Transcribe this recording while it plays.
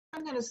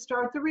I'm going to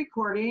start the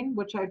recording,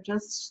 which I've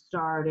just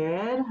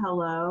started.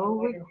 Hello,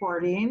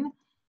 recording.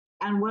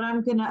 And what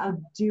I'm going to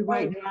do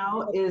right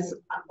now is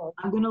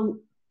I'm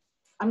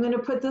going to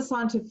put this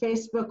onto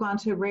Facebook,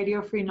 onto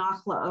Radio Free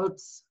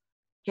Nachlaot's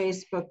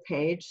Facebook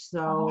page.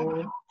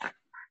 So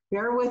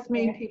bear with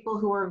me, people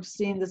who are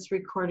seeing this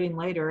recording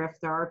later,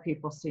 if there are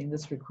people seeing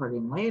this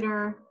recording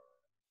later.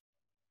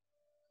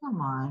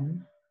 Come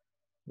on,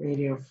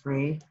 Radio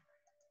Free.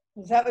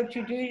 Is that what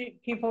you do?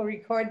 People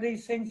record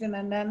these things and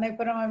then they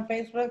put them on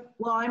Facebook?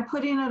 Well, I'm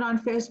putting it on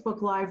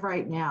Facebook Live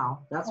right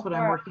now. That's what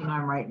I'm working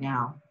on right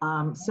now.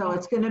 So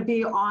it's going to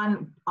be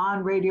on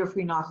Radio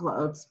Free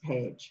Nachlaot's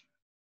page.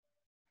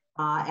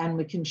 And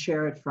we can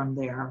share it from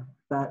there.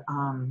 But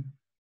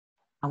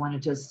I want to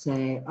just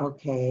say,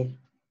 okay.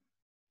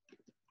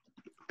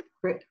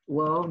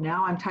 Whoa,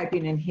 now I'm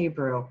typing in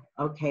Hebrew.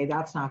 Okay,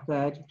 that's not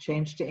good.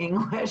 Change to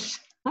English.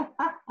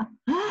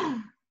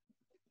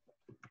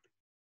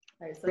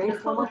 All right, so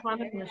just one more time, I'm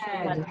going to show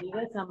you how to do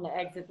this. I'm going to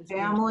exit the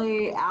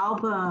family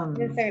album.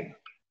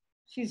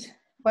 She's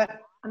what?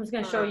 I'm just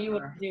going to show you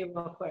what to do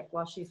real quick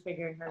while she's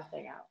figuring her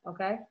thing out,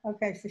 okay?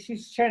 Okay, so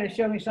she's trying to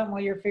show me something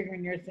while you're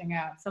figuring your thing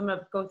out. So I'm going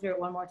to go through it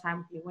one more time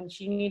with you. When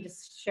she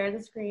needs to share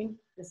the screen,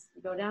 just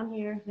go down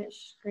here, hit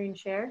screen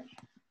share.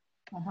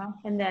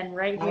 And then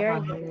right here,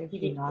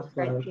 see how it's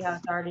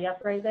already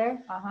up right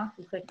there?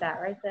 You click that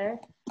right there,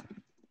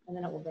 and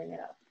then it will bring it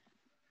up.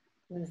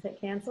 And then just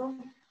hit cancel.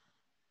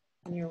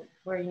 And you're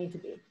where you need to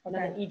be. And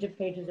then the Egypt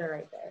pages are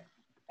right there.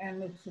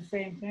 And it's the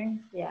same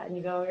thing? Yeah, and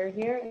you go over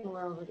here and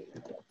we're over to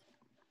Egypt.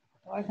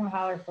 Well, I can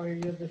holler for you.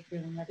 You'll just be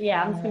the next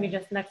I'm just going to be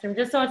just next room,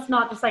 just so it's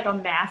not just like a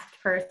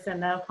masked person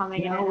though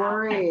coming in. No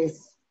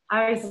worries.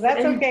 Well,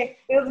 that's okay.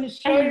 It'll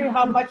just show you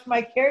how much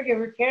my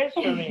caregiver cares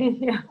for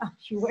me.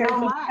 She wears so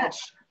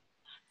much.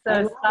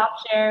 So stop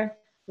share.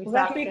 Well,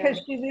 that's because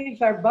she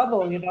leaves our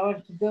bubble, you know,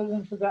 and she goes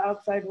into the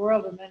outside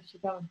world and then she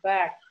comes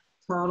back.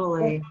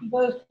 Totally.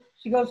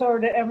 She goes over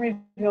to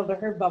Emeryville to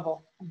her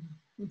bubble,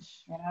 you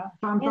know.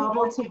 From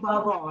bubble to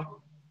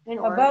bubble.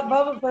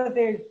 Bubble is what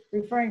they're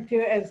referring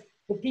to as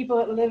the people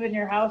that live in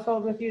your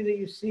household with you that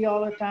you see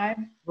all the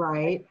time.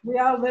 Right. We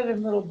all live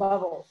in little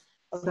bubbles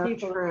of so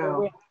people.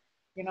 True.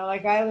 You know,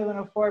 like I live in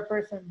a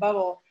 4-person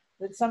bubble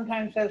that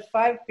sometimes has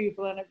 5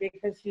 people in it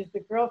because she's the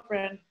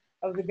girlfriend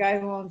of the guy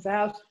who owns the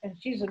house, and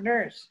she's a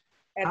nurse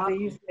at the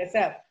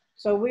UCSF.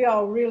 So we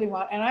all really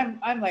want, and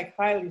I'm like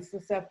highly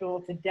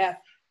susceptible to death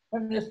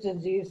from this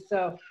disease.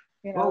 So,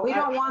 you know. Well, we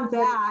don't want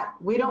that.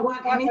 We don't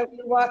want anything.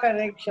 We walk on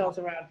eggshells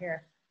around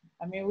here.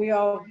 I mean,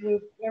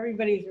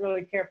 everybody's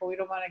really careful. We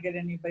don't want to get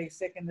anybody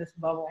sick in this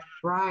bubble.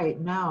 Right.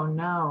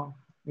 No.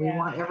 We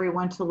want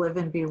everyone to live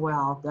and be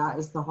well. That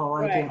is the whole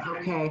idea.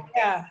 Okay.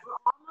 Yeah.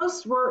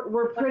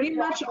 We're pretty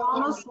much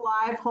almost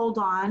live. Hold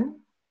on.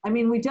 I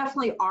mean, we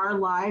definitely are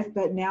live,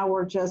 but now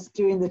we're just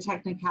doing the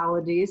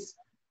technicalities.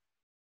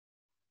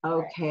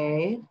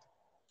 Okay.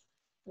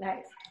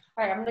 Nice.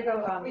 All right, I'm gonna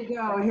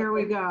go. Here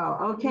we go.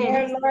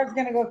 Okay. Laura's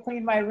gonna go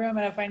clean my room,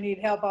 and if I need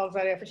help, all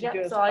I have to do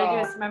is so all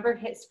you do is remember,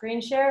 hit screen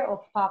share.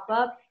 It'll pop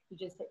up. You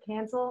just hit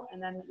cancel,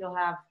 and then you'll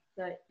have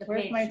the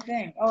Where's page. my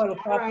thing? Oh, it'll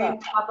pop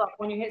up. Pop up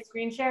when you hit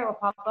screen share. It will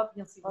pop up, and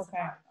you'll see.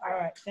 Okay. All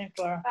right. Thanks,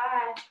 Laura.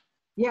 Bye.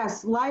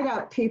 Yes, light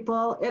up,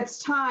 people.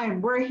 It's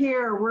time. We're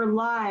here. We're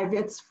live.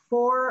 It's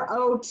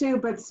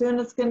 4:02, but soon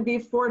it's going to be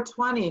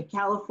 4:20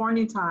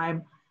 California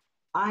time.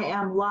 I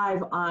am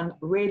live on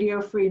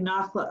Radio Free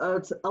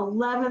Nachlaot's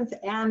 11th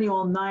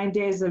annual 9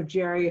 Days of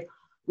Jerry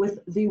with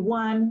the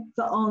one,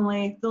 the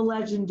only, the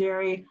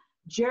legendary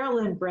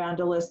Jerilyn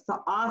Brandelius, the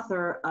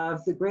author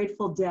of the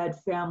Grateful Dead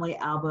family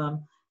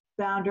album,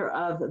 founder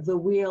of The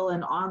Wheel,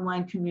 an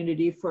online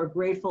community for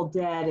Grateful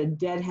Dead and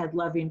Deadhead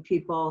loving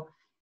people,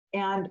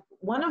 and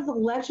one of the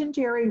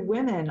legendary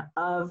women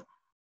of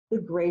the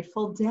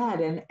Grateful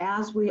Dead. And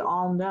as we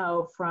all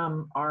know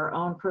from our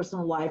own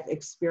personal life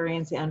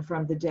experience and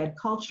from the Dead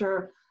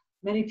culture,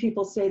 many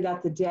people say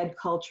that the Dead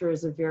culture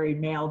is a very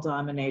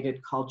male-dominated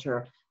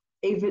culture,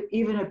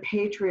 even a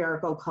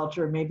patriarchal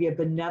culture, maybe a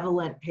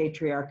benevolent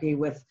patriarchy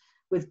with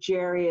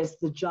Jerry as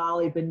the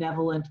jolly,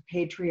 benevolent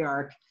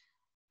patriarch.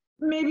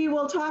 Maybe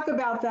we'll talk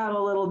about that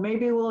a little.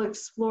 Maybe we'll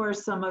explore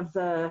some of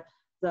the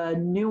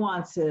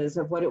nuances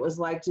of what it was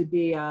like to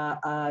be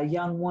a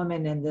young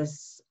woman in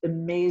this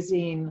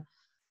amazing,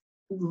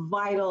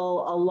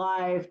 vital,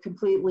 alive,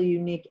 completely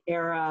unique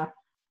era.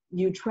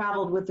 You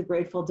traveled with the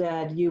Grateful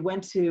Dead. You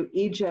went to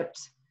Egypt.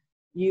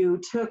 You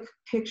took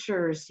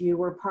pictures. You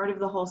were part of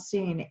the whole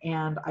scene.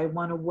 And I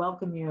want to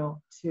welcome you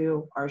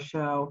to our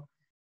show.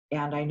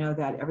 And I know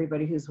that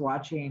everybody who's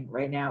watching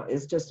right now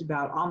is just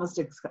about almost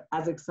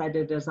as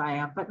excited as I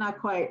am, but not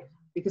quite,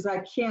 because I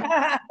can't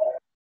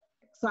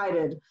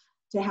excited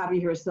to have you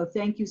here. So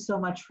thank you so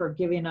much for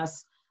giving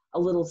us a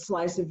little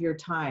slice of your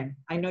time.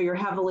 I know you're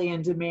heavily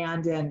in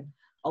demand and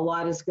a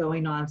lot is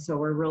going on, so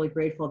we're really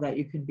grateful that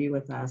you can be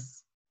with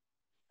us.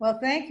 Well,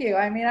 thank you.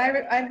 I mean,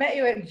 I met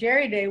you at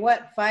Jerry Day,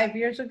 what, 5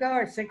 years ago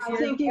or 6 years ago? I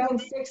think even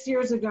 6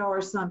 years ago or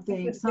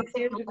something. 6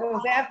 years ago. It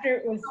was after,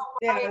 it was,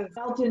 I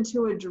felt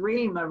into a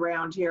dream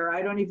around here.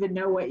 I don't even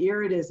know what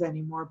year it is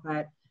anymore,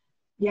 but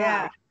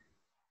Yeah.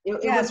 It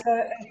was,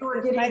 so you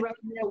were getting ready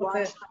to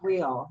launch the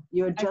wheel.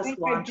 You had just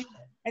launched it.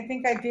 I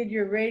think I did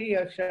your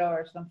radio show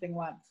or something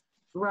once.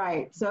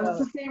 Right. So it's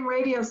the same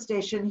radio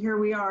station. Here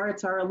we are.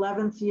 It's our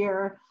 11th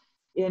year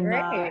in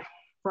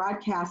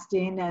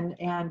broadcasting.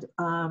 And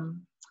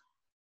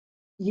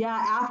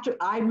yeah, after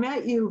I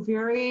met you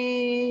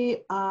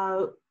it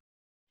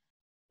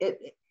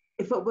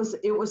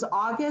was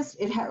August,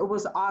 it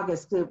was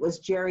August, it was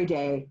Jerry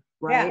Day,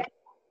 right? Yeah.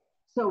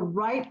 So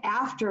right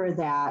after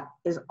that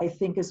I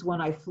think is when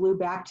I flew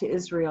back to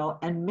Israel,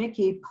 and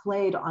Mickey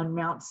played on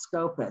Mount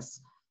Scopus.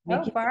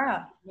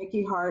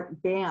 Mickey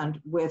Hart band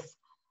with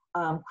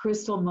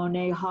Crystal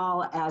Monet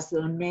Hall as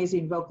an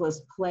amazing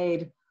vocalist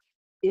played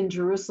in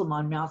Jerusalem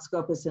on Mount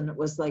Scopus, and it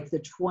was like the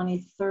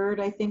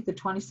 23rd, I think, the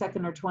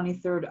 22nd or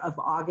 23rd of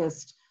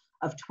August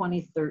of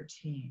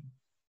 2013.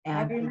 And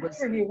I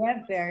remember you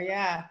went there,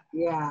 yeah.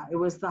 Yeah, it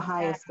was the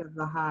highest of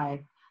the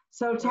high.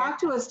 So talk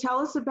to us, tell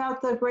us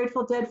about the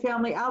Grateful Dead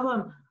Family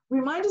album.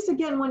 Remind us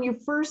again when you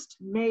first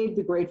made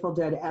the Grateful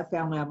Dead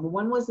Family album.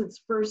 When was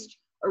its first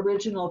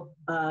original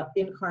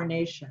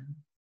incarnation?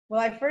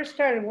 Well, I first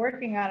started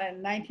working on it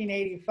in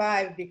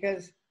 1985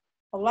 because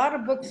a lot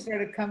of books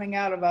started coming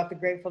out about the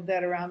Grateful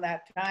Dead around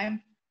that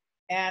time.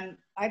 And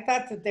I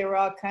thought that they were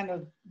all kind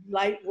of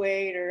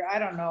lightweight, or I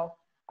don't know.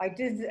 I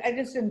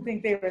just didn't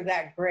think they were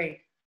that great.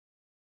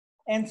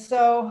 And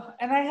so,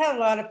 and I had a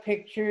lot of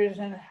pictures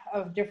and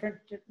of different,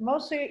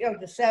 mostly of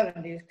the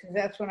 70s, because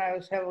that's when I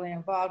was heavily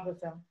involved with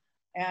them.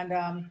 And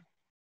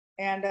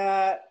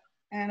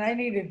I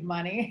needed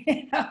money,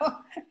 you know?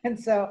 And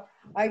so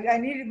I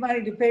needed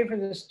money to pay for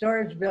the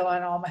storage bill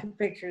on all my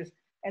pictures.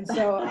 And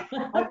so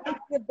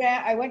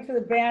I went to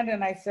the band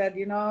and I said,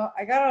 you know,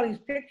 I got all these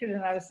pictures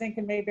and I was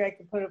thinking maybe I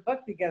could put a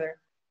book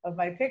together of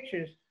my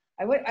pictures.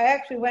 I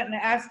actually went and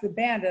asked the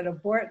band at a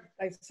board,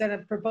 I sent a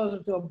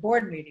proposal to a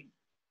board meeting.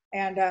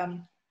 And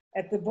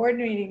at the board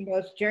meeting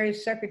notes,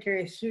 Jerry's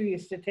secretary, Sue,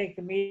 used to take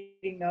the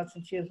meeting notes,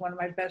 and she was one of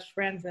my best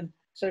friends. And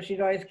so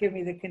she'd always give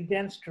me the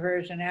condensed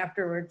version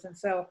afterwards. And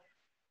so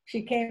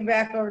she came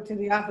back over to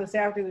the office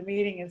after the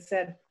meeting and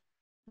said,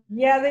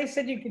 yeah, they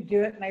said you could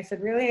do it. And I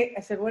said, really? I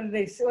said, what did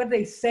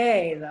they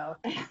say though?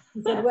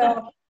 He said,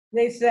 well,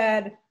 they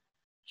said,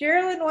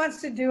 Jerilyn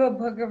wants to do a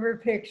book of her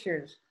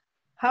pictures.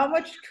 How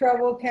much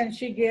trouble can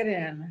she get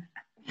in?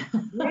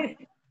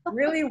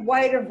 Really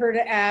white of her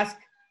to ask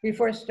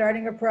before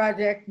starting a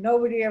project.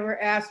 Nobody ever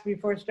asked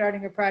before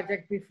starting a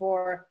project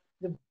before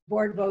the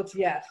board votes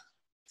yes.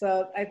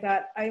 So I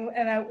thought,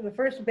 the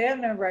first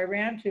band member I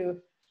ran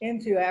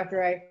into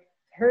after I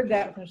heard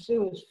that from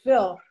Sue was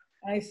Phil.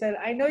 And I said,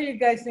 I know you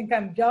guys think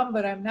I'm dumb,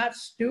 but I'm not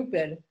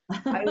stupid.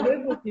 I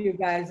live with you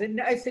guys. And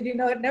I said, you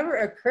know, it never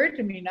occurred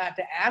to me not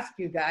to ask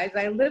you guys.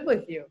 I live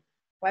with you.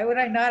 Why would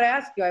I not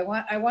ask you? I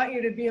want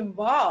you to be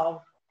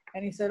involved.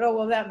 And he said, oh,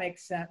 well, that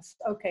makes sense.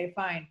 Okay,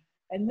 fine.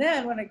 And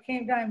then when it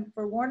came time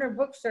for Warner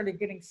Books started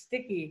getting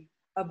sticky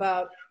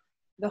about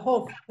the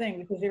whole thing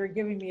because they were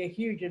giving me a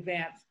huge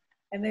advance.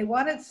 And they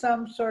wanted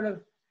some sort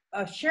of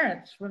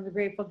assurance from the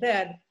Grateful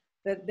Dead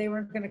that they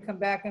weren't going to come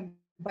back and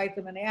bite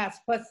them in the ass.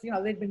 Plus, you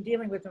know, they'd been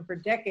dealing with them for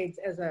decades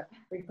as a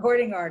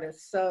recording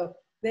artist. So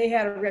they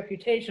had a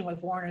reputation with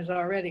Warner's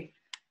already.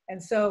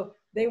 And so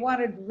they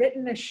wanted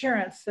written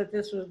assurance that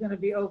this was going to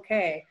be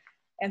okay.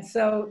 And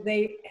so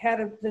they had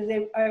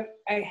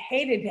I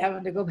hated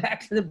having to go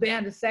back to the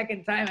band a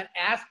second time and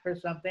ask for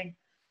something,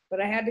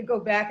 but I had to go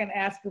back and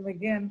ask them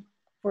again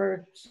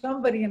for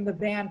somebody in the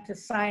band to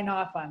sign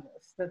off on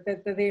this,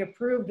 that they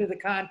approved of the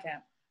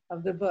content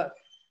of the book.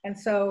 And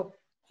so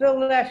Phil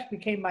Lesh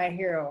became my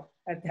hero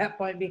at that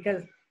point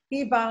because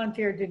he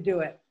volunteered to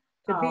do it,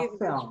 to be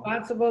the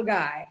responsible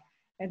guy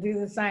and do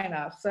the sign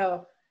off.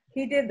 So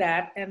he did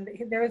that. And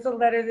there was a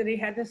letter that he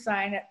had to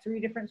sign at 3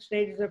 different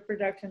stages of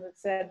production that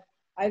said,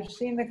 I've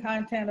seen the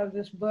content of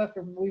this book,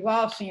 or we've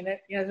all seen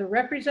it. You know, as a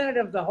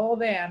representative of the whole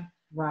band,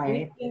 right?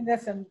 We've seen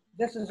this, and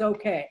this is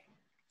okay.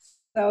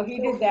 So he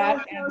did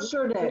that.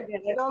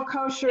 Phil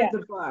koshered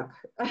the book.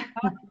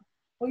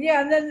 Well,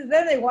 yeah, and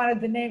then they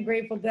wanted the name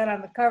Grateful Dead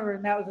on the cover,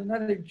 and that was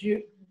another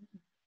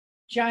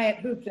giant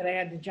hoop that I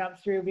had to jump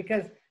through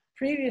because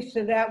previous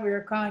to that, we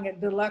were calling it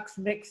Deluxe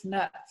Mixed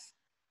Nuts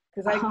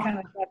because I kind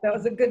of thought that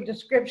was a good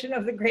description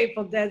of the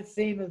Grateful Dead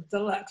scene with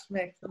Deluxe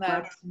Mixed Nuts.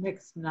 Deluxe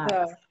Mixed Nuts.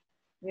 So,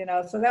 you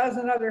know, so that was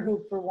another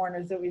hoop for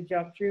Warner's that we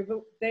jumped through,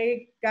 but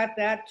they got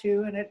that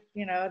too, and it,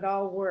 you know, it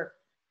all worked.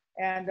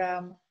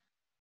 And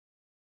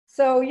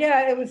so,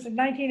 yeah, it was in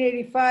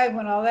 1985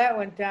 when all that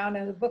went down,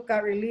 and the book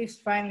got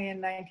released finally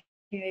in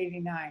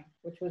 1989,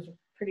 which was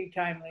pretty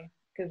timely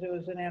because it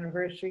was an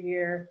anniversary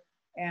year.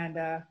 And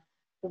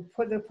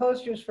the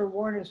posters for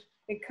Warner's,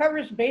 it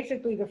covers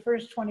basically the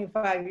first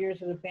 25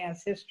 years of the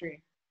band's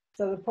history.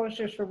 So the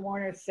posters for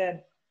Warner's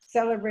said,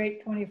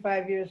 celebrate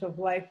 25 years of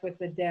life with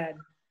the Dead,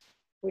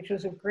 which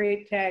was a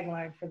great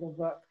tagline for the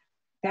book.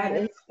 That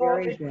is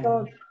very good.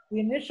 So the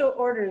initial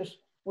orders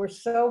were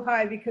so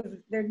high because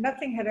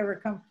nothing had ever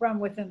come from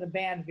within the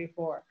band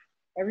before.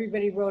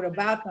 Everybody wrote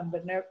about them,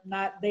 but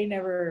they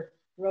never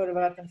wrote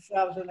about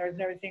themselves, and there was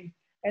everything.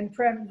 And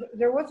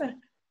there wasn't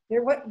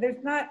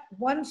there's not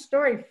one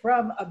story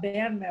from a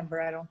band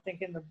member, I don't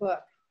think, in the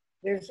book.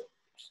 There's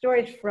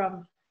stories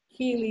from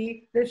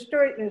Healy. There's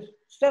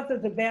stuff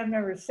that the band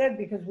members said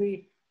because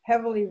we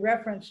heavily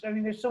referenced. I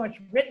mean, there's so much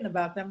written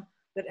about them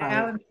that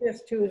Alan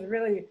Fisk, who is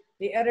really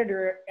the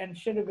editor and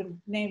should have been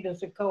named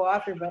as a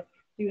co-author, but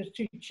he was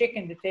too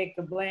chicken to take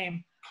the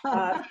blame.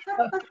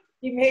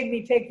 He made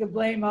me take the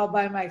blame all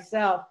by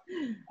myself.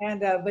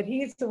 And but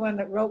he's the one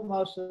that wrote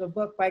most of the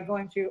book by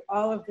going through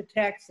all of the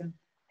texts and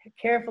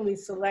carefully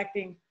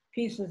selecting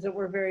pieces that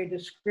were very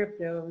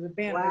descriptive of the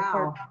band.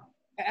 Wow.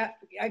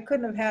 I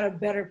couldn't have had a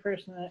better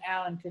person than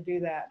Alan to do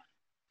that,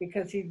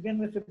 because he'd been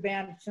with the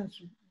band since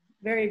the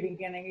very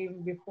beginning,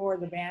 even before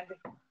the band,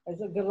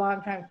 as a good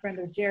longtime friend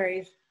of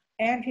Jerry's.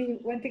 And he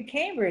went to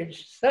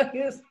Cambridge, so he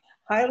was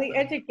highly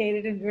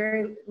educated and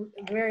very,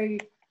 very,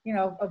 you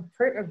know, a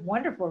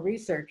wonderful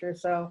researcher.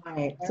 So,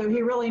 right. So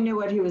he really knew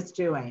what he was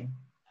doing.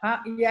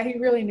 Yeah, he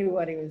really knew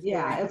what he was doing.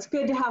 Yeah, it's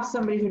good to have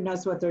somebody who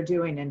knows what they're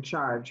doing in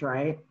charge,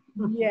 right?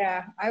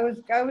 Yeah, I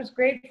was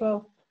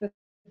grateful that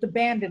the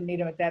band didn't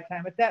need him at that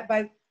time.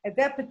 At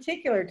that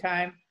particular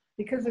time,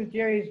 because of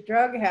Jerry's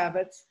drug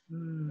habits,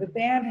 the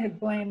band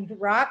had blamed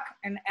Rock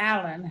and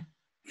Alan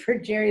for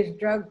Jerry's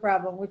drug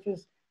problem, which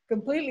was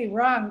completely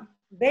wrong.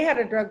 They had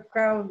a drug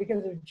problem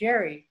because of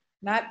Jerry,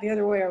 not the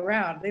other way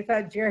around. They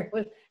thought Jerry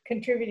was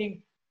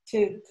contributing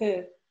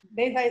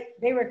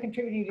they were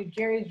contributing to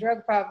Jerry's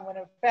drug problem, when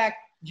in fact,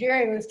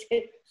 Jerry was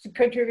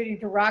contributing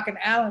to Rock and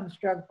Alan's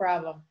drug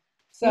problem.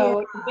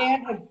 So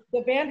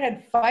the band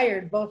had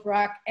fired both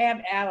Rock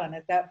and Alan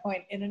at that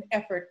point in an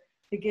effort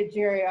to get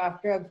Jerry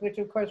off drugs, which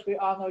of course we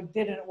all know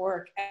didn't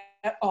work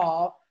at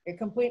all. It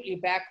completely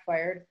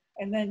backfired.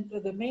 And then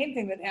the main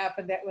thing that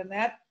happened when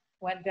that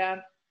went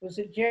down was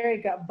that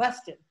Jerry got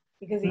busted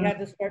because he had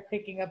to start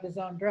picking up his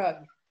own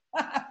drugs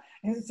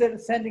instead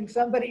of sending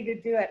somebody to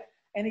do it.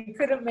 And he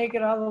couldn't make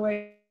it all the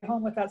way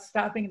home without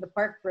stopping in the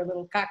park for a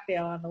little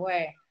cocktail on the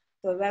way.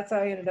 So that's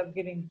how he ended up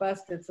getting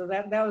busted. So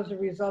that was the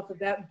result of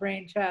that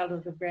brainchild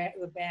of the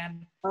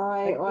band.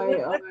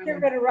 Let's get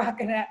rid of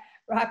Rock and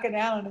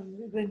Alan,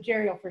 and then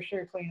Jerry will for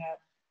sure clean up.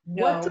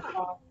 What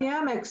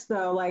dynamics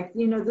though? Like,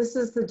 you know, this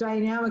is the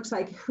dynamics,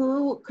 like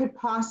who could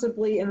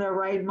possibly in their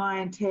right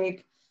mind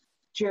take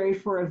Jerry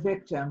for a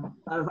victim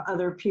of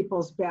other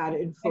people's bad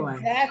influence?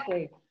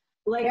 Exactly.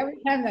 Like every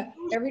time the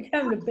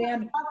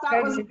band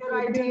that was a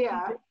good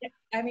idea.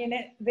 I mean,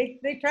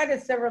 they tried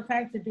it several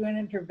times to do an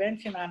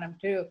intervention on him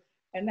too,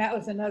 and that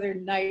was another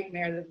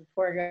nightmare that the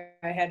poor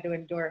guy had to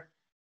endure.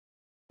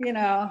 You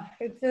know,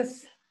 it's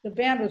just, the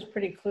band was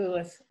pretty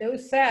clueless. It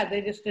was sad.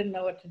 They just didn't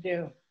know what to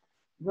do.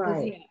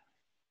 Right.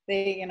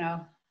 They, you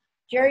know,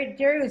 Jerry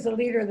was the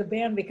leader of the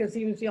band because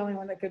he was the only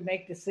one that could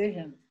make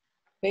decisions,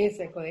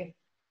 basically.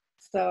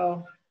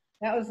 So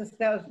that was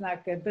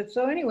not good. But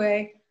so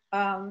anyway,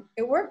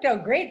 it worked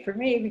out great for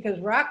me because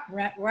Rock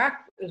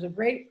was a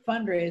great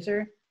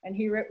fundraiser, and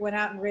he went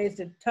out and raised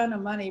a ton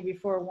of money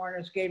before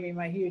Warner's gave me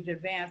my huge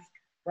advance.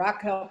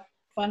 Rock helped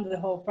fund the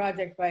whole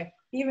project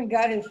he even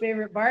got his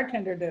favorite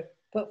bartender to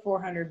put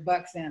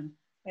 $400 in.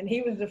 And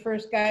he was the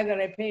first guy that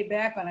I paid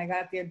back when I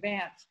got the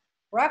advance.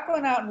 Rock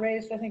went out and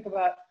raised, I think,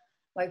 about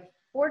like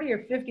 $40,000 or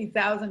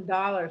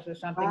 $50,000 or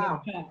something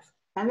in chunks.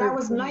 And that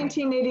was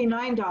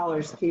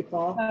 $1989,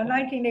 people.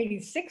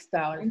 $1986,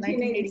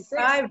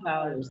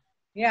 $1985.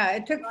 Yeah,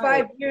 it took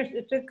 5 years.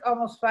 It took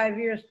almost 5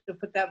 years to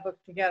put that book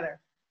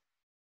together.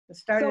 It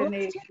started in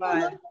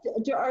 '85.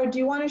 Do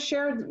you want to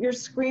share your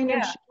screen?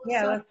 Yeah,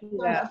 let's do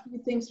that. A few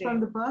things from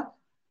the book.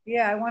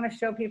 Yeah, I want to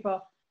show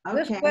people.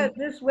 Okay.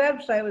 This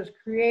website was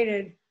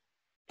created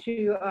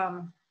to.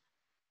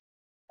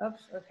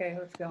 Oops. Okay,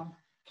 let's go.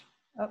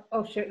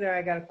 Oh shit! There,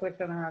 I got to click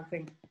on the wrong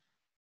thing.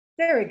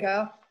 There we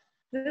go.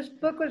 This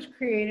book was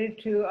created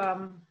to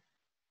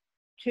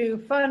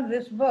fund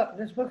this book.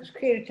 This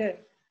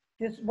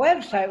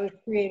website was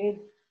created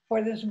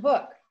for this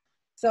book.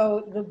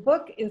 So the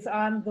book is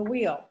on the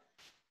wheel.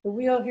 The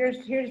wheel,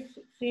 here's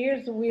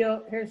the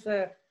wheel. Here's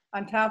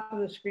on top of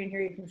the screen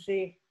here, you can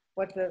see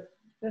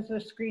this is a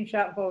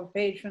screenshot of a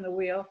page from the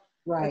wheel.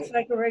 Right. It's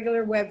like a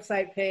regular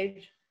website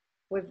page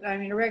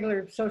a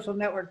regular social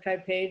network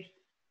type page.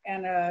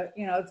 And,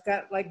 you know, it's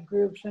got like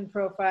groups and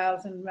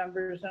profiles and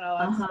members and all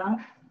that stuff.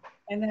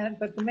 And then,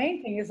 but the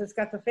main thing is it's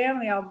got the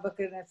family album book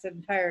in its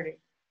entirety.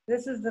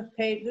 This is the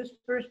page, this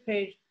first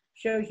page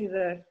shows you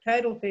the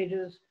title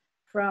pages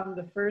from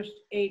the first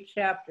 8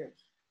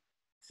 chapters.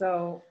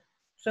 So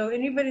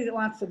anybody that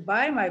wants to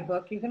buy my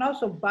book, you can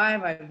also buy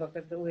my book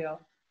at the wheel.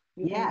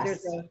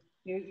 Yes.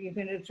 You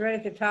can, it's right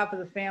at the top of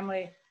the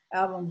family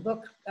album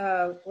book,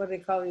 what do they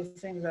call these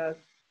things,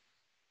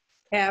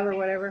 tab or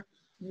whatever.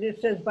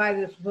 It says buy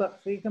this book,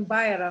 so you can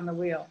buy it on the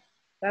wheel.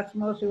 That's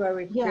mostly why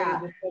we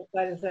created this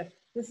website.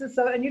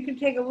 And you can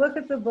take a look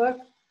at the book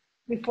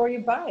before you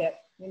buy it,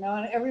 you know,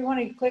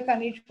 and you click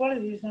on each one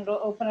of these and it'll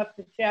open up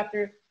the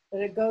chapter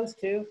that it goes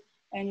to,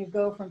 and you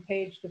go from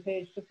page to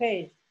page to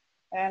page.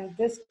 And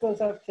this goes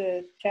up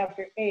to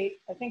chapter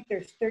 8. I think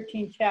there's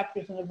 13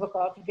 chapters in the book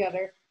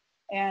altogether.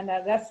 And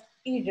that's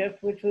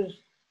Egypt, which was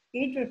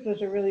Egypt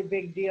was a really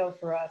big deal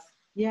for us.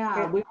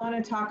 Yeah, we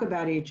want to talk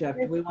about Egypt.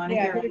 We want to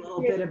hear a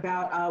little bit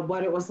about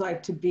what it was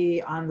like to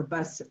be on the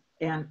bus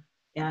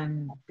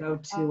and go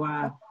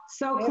to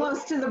so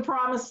close to the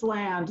promised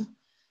land.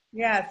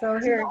 Yeah, so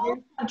here,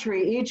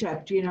 country,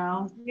 Egypt, you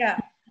know. Yeah,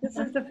 this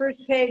is the first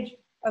page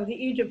of the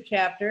Egypt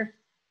chapter,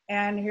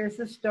 and here's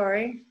the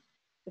story.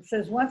 It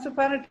says, once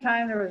upon a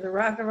time, there was a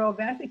rock and roll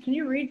band. Can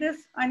you read this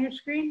on your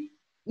screen?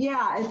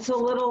 Yeah, it's a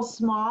little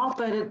small,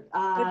 but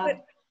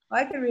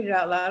I can read it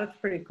out loud. It's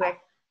pretty quick.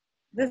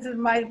 This is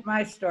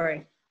my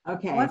story.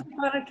 Okay. Once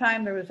upon a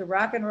time, there was a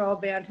rock and roll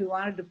band who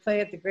wanted to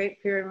play at the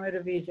Great Pyramid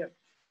of Egypt.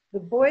 The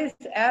boys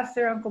asked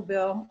their Uncle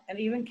Bill and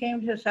even came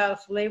to his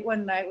house late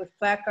one night with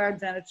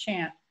placards and a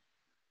chant.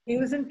 He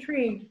was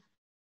intrigued,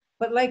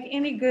 but like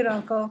any good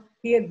uncle,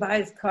 he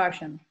advised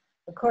caution.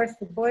 Of course,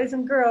 the boys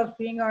and girls,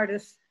 being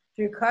artists,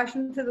 threw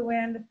caution to the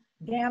wind,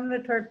 damned the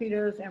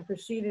torpedoes, and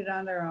proceeded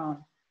on their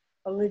own.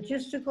 A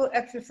logistical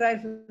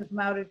exercise was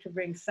mounted to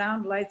bring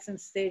sound, lights, and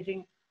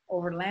staging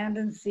over land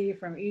and sea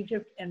from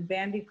Egypt and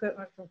band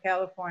equipment from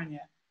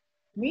California.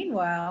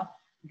 Meanwhile,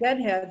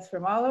 Deadheads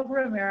from all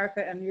over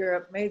America and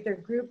Europe made their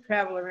group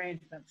travel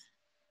arrangements.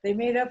 They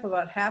made up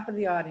about half of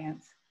the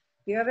audience,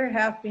 the other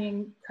half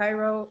being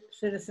Cairo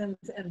citizens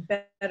and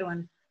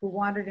Bedouin who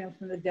wandered in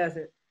from the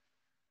desert.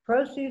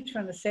 Proceeds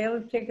from the sale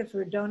of tickets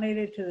were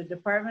donated to the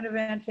Department of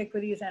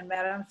Antiquities and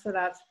Madame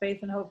Sadat's Faith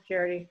and Hope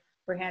Charity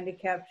for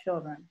handicapped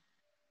children.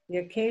 The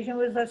occasion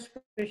was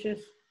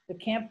auspicious, the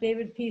Camp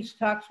David peace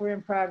talks were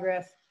in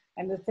progress,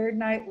 and the third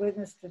night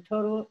witnessed a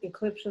total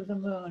eclipse of the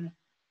moon,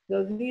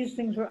 though these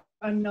things were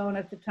unknown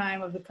at the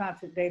time of the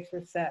concert dates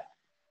were set.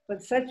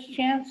 But such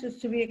chance is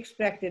to be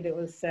expected, it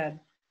was said.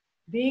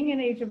 Being in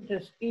Egypt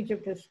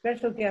as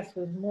special guest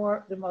was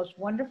the most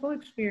wonderful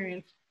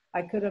experience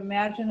I could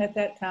imagine at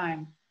that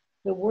time.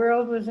 The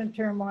world was in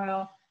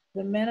turmoil.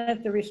 The men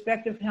at the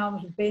respective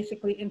helms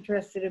basically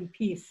interested in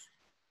peace.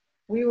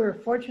 We were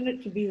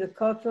fortunate to be the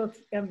cultural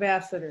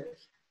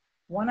ambassadors.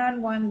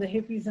 One-on-one, the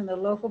hippies and the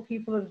local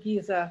people of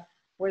Giza,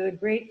 where the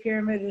Great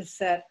Pyramid is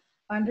set,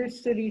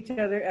 understood each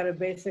other at a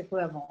basic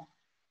level.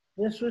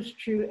 This was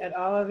true at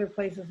all other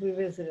places we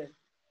visited: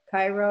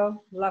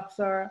 Cairo,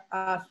 Luxor,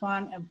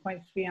 Aswan, and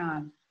points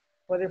beyond.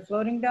 Whether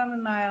floating down the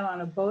Nile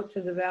on a boat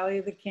to the Valley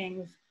of the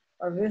Kings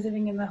or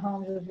visiting in the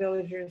homes of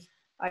villagers,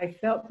 I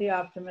felt the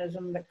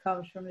optimism that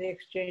comes from the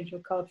exchange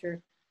of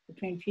culture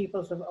between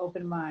peoples of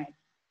open mind.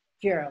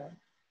 Jerilyn.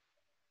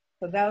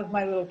 So that was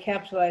my little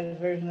capsulized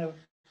version of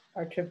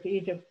our trip to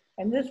Egypt.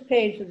 And this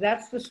page,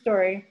 that's the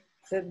story.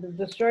 So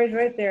the story's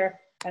right there.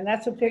 And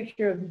that's a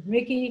picture of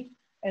Mickey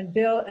and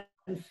Bill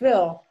and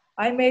Phil.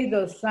 I made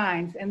those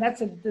signs. And that's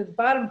the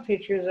bottom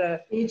picture is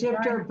a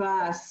Egypt or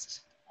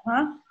bust.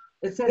 Huh?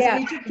 It says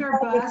Egypt or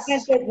bust.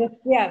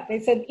 Yeah, they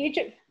said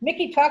Egypt.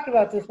 Mickey talked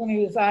about this when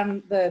he was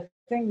on the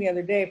thing the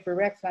other day for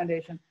Rex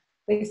Foundation.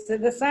 They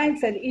said the sign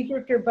said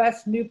Egypt or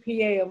bust, new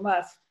PA a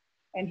must.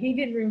 And he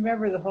didn't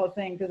remember the whole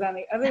thing because on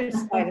the other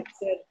side it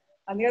said,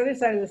 on the other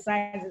side of the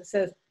signs it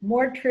says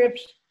more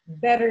trips,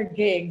 better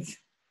gigs.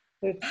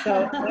 So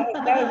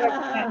that was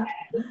our chant.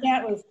 The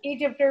chant was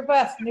Egypt or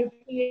bust, new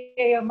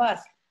PA a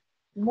must.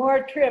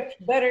 More trips,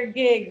 better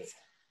gigs.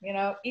 You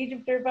know,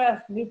 Egypt or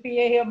bust, new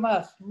PA a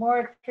must.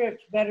 More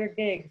trips, better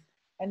gigs.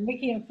 And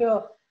Mickey and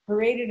Phil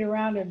paraded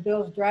around in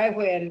Bill's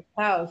driveway at his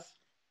house,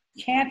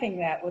 chanting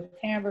that with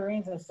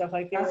tambourines and stuff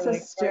like that. That's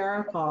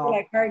hysterical.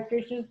 Like Hare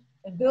Krishnas.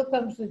 And Bill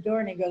comes to the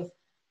door and he goes,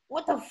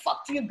 "What the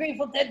fuck do you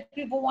Grateful Dead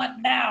people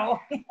want now?"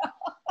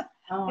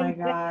 Oh my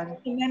God.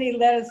 And then he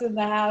let us in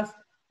the house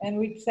and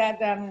we sat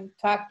down and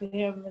talked to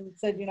him and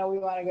said, you know, we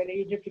want to go to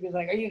Egypt. He was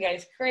like, "Are you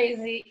guys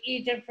crazy?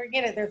 Egypt,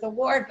 forget it. There's a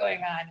war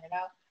going on, you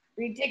know,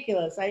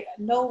 ridiculous.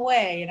 No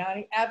way, you know." And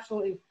he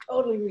absolutely,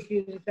 totally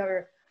refused to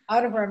cover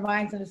out of our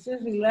minds. And as soon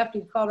as we left,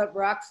 he called up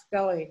Rock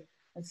Scully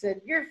and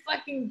said, "Your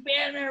fucking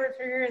band members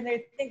are here and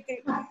they think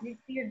that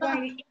you're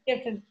going to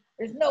Egypt and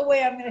there's no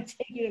way I'm going to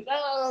take you to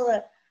blah."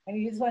 And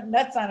he just went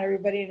nuts on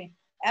everybody. And he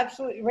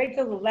absolutely, right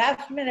till the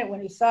last minute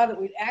when he saw that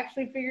we'd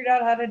actually figured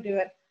out how to do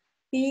it,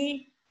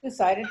 he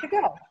decided to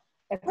go.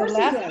 At the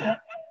last minute,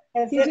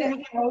 and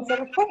said,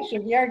 "Of course,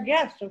 you'll be our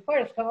guest. Of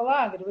course, come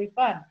along. It'll be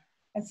fun."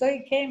 And so he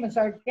came as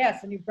our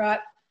guest, and he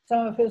brought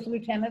some of his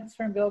lieutenants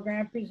from Bill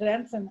Graham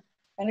Presents and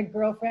a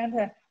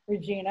girlfriend,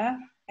 Regina.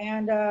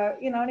 And,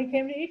 you know, and he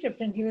came to Egypt,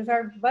 and he was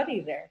our buddy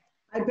there.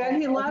 I bet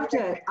he loved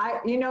it.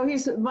 You know,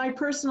 he's my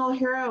personal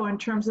hero in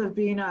terms of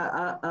being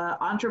a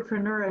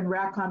entrepreneur and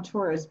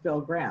raconteur is Bill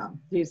Graham.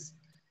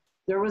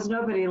 There was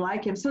nobody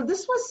like him. So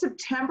this was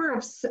September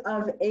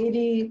of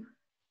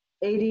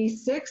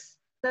 86.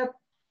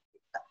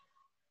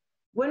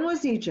 When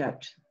was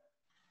Egypt?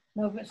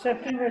 No,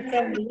 September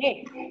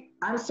 78.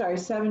 I'm sorry,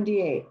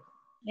 78.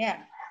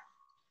 Yeah.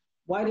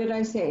 Why did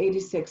I say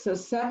 86? So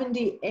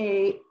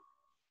 78.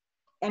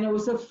 And it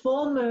was a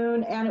full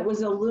moon and it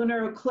was a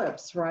lunar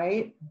eclipse,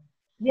 right?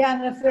 Yeah,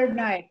 on the third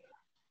night.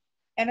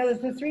 And it was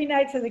the 3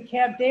 nights of the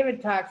Camp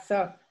David talk.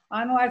 So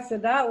Anwar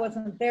Sadat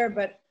wasn't there,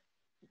 but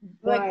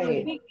like,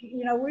 right.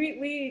 You know,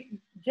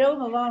 Joe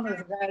Malone was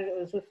the guy that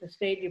was with the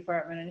State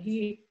Department, and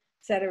he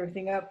set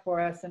everything up for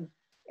us and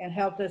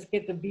helped us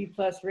get the B+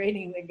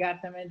 rating that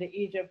got them into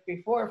Egypt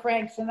before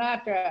Frank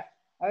Sinatra.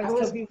 I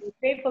was told people,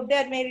 Grateful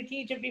Dead made it to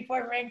Egypt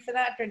before Frank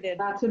Sinatra did.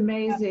 That's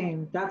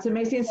amazing. That's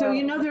amazing. So,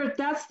 you know,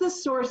 that's the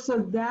source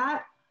of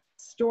that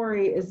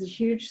story, is a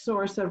huge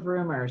source of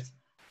rumors.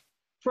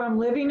 From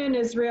living in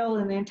Israel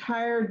and the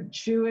entire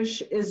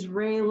Jewish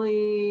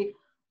Israeli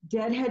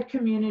Deadhead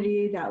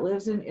community that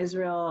lives in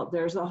Israel,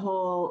 there's a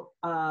whole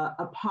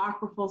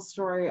apocryphal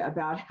story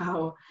about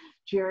how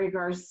Jerry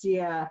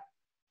Garcia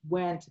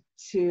went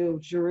to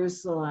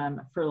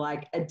Jerusalem for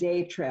like a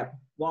day trip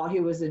while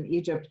he was in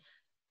Egypt.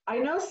 I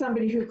know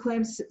somebody who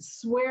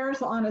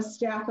swears on a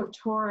stack of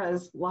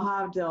Torahs,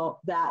 Lahavdil,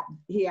 that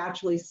he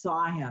actually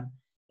saw him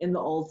in the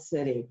Old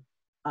City.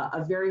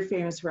 A very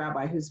famous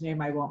rabbi whose name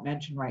I won't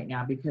mention right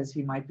now because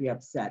he might be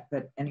upset.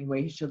 But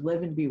anyway, he should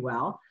live and be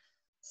well.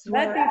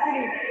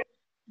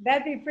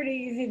 That'd be pretty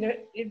easy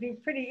it'd be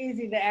pretty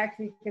easy to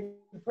actually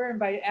confirm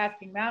by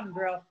asking Mountain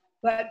Girl.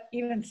 But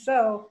even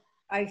so,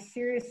 I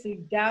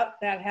seriously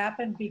doubt that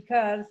happened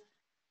because,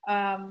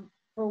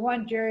 for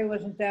one, Jerry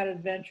wasn't that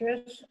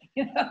adventurous,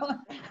 you know,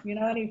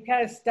 and he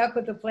kind of stuck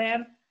with the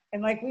plan.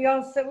 And like we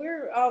all said,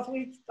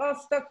 we all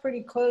stuck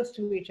pretty close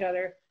to each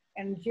other.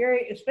 And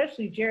Jerry,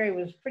 especially Jerry,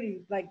 was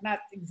pretty, like, not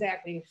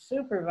exactly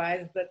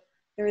supervised, but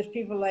there was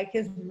people like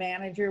his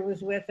manager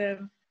was with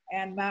him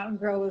and Mountain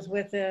Girl was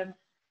with him.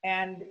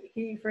 And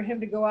for him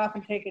to go off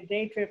and take a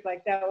day trip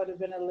like that would have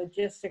been a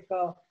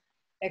logistical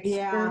excursion.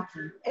 Yeah,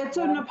 it's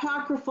an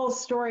apocryphal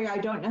story. I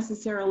don't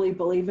necessarily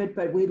believe it,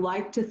 but we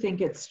like to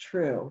think it's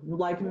true.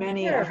 Like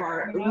many of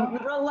our,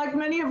 like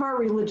many of our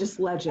religious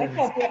legends.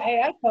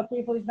 I tell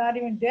people he's not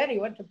even dead. He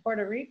went to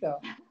Puerto Rico,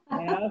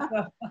 you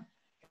know,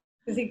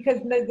 because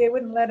they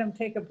wouldn't let him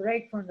take a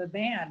break from the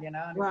band, you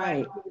know. And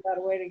right. He got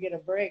a way to get a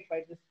break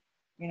by just,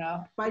 you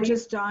know, by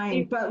just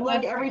dying. But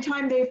like every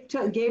time they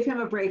gave him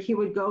a break, he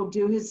would go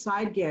do his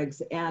side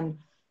gigs and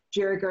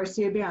Jerry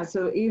Garcia band.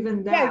 So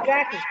even that. Yeah,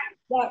 exactly.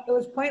 Yeah, it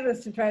was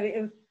pointless to try to.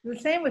 It was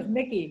the same with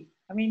Mickey.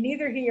 I mean,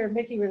 neither he or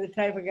Mickey were the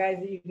type of guys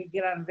that you could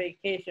get on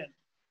vacation.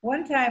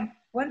 One time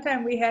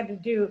we had to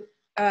do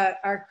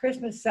our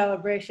Christmas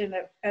celebration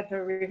at the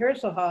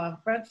rehearsal hall on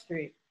Front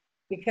Street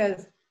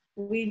because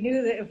we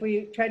knew that if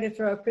we tried to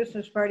throw a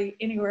Christmas party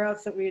anywhere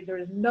else, there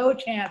was no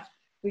chance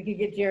we could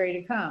get Jerry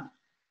to come.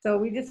 So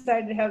we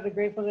decided to have the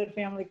Grateful Dead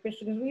family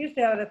Christmas, because we used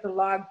to have it at the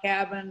log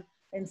cabin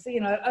and see,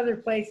 you know, at other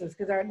places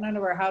because none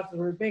of our houses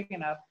were big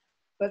enough.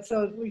 But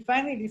so we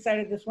finally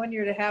decided this one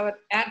year to have it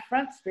at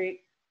Front Street,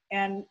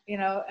 and you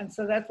know, and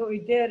so that's what we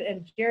did.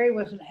 And Jerry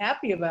wasn't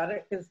happy about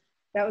it because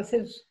that was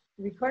his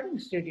recording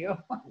studio.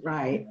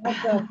 Right.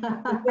 So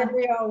there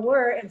we all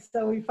were, and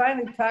so we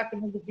finally talked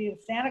him into being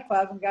Santa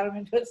Claus and got him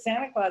into a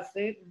Santa Claus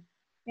suit. And,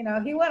 you know,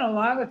 he went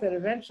along with it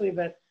eventually,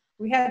 but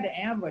we had to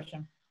ambush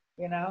him.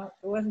 You know,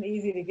 it wasn't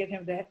easy to get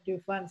him to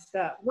do fun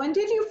stuff. When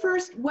did you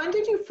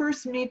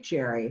first meet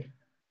Jerry?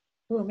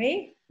 Who,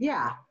 me?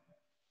 Yeah.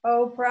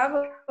 Oh,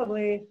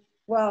 probably.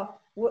 Well,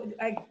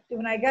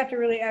 when I got to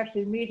really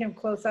actually meet him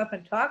close up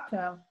and talk to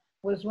him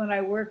was when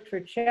I worked for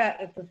Chet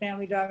at the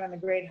Family Dog on the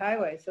Great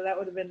Highway. So that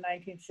would have been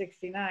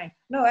 1969.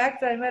 No,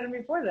 actually, I met him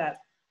before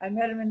that. I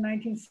met him in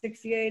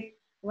 1968.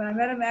 When I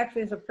met him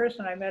actually as a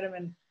person, I met him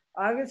in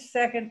August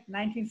 2nd,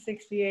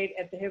 1968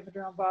 at the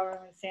Hippodrome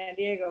Ballroom in San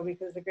Diego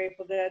because the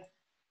Grateful Dead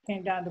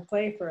came down to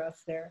play for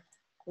us there.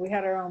 We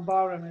had our own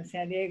ballroom in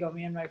San Diego,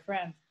 me and my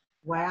friends.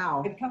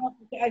 Wow.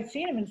 I'd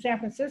seen him in San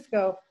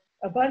Francisco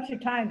a bunch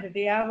of times at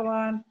the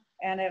Avalon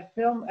and at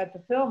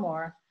the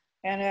Fillmore,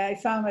 and I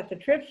saw him at the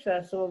Trips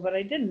Festival, but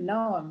I didn't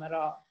know him at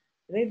all.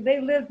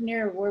 They lived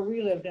near where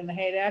we lived in the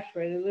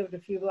Haight-Ashbury. They lived a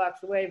few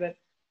blocks away, but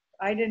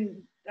I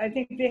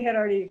think they had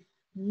already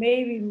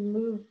maybe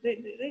moved.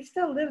 They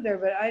still lived there,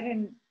 but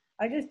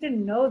I just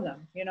didn't know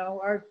them. You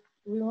know,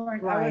 we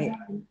weren't. Right.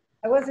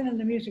 I wasn't in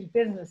the music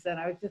business then.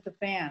 I was just a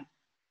fan,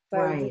 so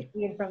right. I was just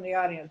seeing from the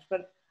audience.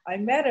 But I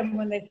met him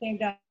when they came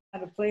down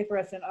to play for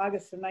us in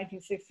August of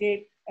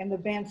 1968, and the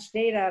band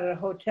stayed out at a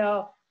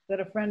hotel that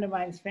a friend of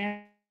mine's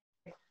family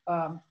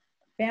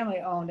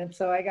owned, and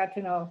so I got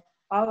to know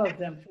all of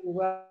them pretty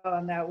well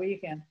on that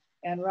weekend.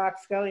 And Rock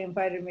Scully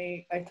invited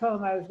me. I told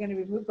him I was going to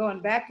be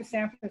going back to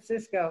San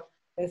Francisco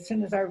as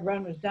soon as our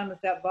run was done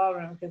with that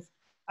ballroom, because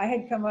I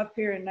had come up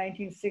here in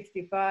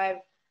 1965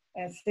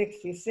 and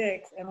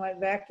 66 and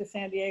went back to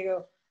San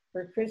Diego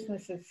for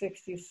Christmas of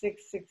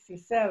 66,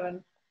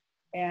 67,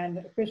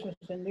 and Christmas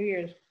and New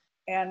Year's.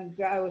 And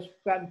I was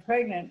gotten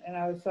pregnant,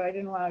 and so I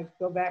didn't want to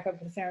go back up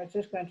to San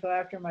Francisco until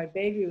after my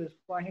baby was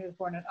born. He was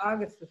born in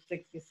August of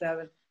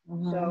 67.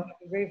 Mm-hmm. So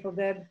the Grateful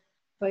Dead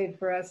played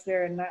for us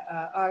there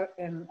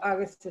in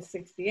August of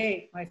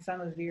 68. My son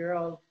was a year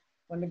old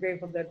when the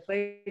Grateful Dead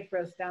played for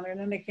us down there.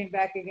 And then they came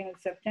back again in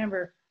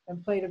September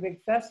and played a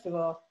big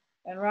festival.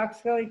 And Rock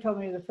Scully told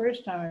me the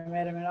first time I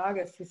met him in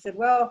August, he said,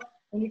 well,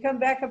 when you come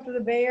back up to the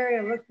Bay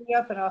Area, look me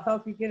up and I'll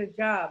help you get a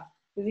job.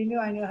 Because he knew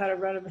I knew how to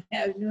run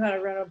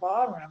a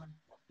ballroom and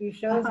do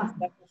shows and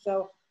stuff.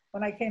 So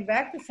when I came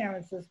back to San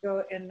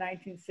Francisco in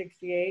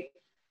 1968,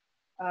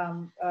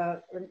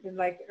 in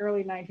like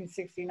early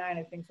 1969,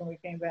 I think, when we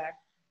came back.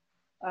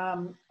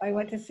 I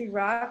went to see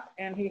Rock,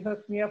 and he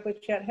hooked me up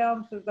with Chet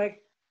Helms. It was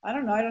like, I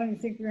don't know, I don't even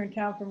think we were in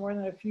town for more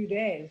than a few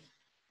days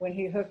when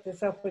he hooked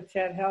us up with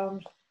Chet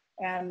Helms.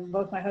 And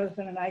both my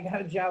husband and I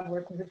got a job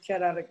working with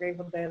Chet out at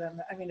Grateful Dead.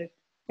 A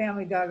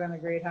Family Dog on the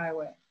Great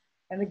Highway.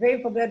 And the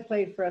Grateful Dead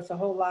played for us a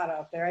whole lot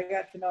out there. I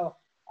got to know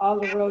all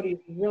the roadies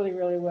really,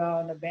 really well,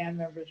 and the band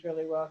members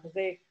really well, because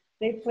they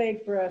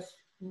played for us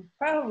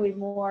probably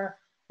more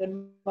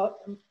than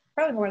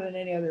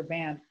any other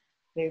band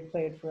they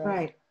played for us.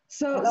 Right.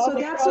 So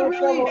that's a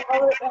really...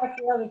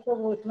 All the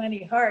trouble with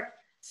Lenny Hart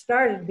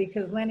started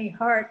because Lenny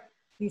Hart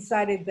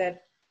decided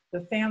that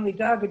the Family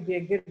Dog would be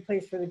a good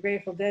place for the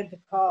Grateful Dead to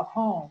call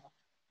home.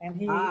 And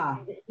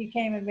he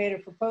came and made a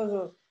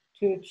proposal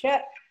to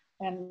Chet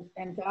and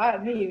to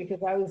me,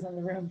 because I was in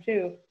the room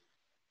too,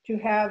 to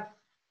have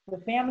the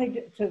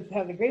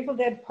Grateful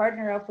Dead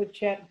partner up with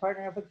Chet and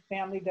partner up with the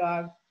Family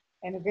Dog.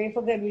 And the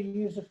Grateful Dead would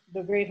use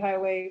the Great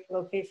Highway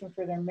location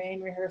for their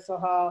main rehearsal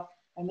hall,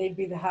 and they'd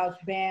be the house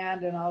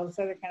band and all this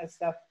other kind of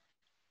stuff.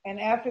 And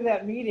after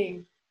that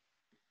meeting,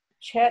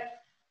 Chet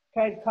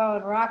tried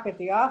calling Rock at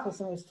the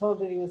office and was told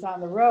that he was on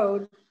the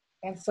road.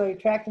 And so he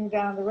tracked him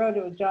down the road.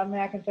 It was John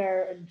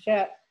McIntyre and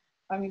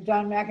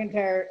John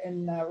McIntyre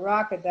and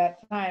Rock at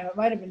that time. It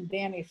might have been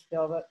Danny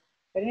still, but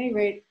at any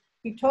rate,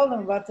 he told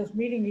them about this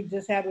meeting he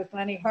just had with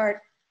Lenny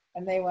Hart,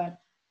 and they went,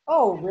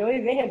 oh,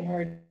 really? They hadn't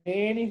heard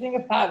anything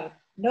about it.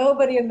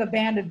 Nobody in the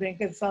band had been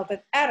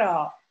consulted at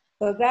all.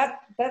 So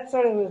that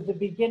sort of was the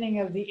beginning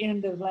of the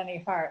end of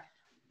Lenny Hart,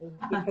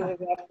 because of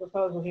that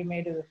proposal he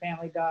made to the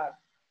Family Dog,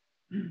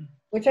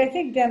 which I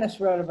think Dennis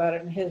wrote about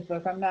it in his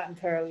book. I'm not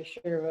entirely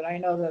sure, but I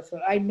know that's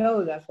what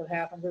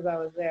happened because I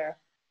was there.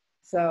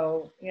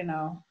 So,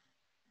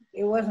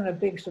 it wasn't a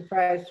big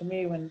surprise to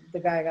me when the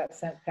guy got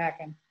sent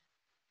packing,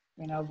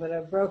 but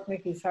it broke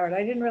Mickey's heart.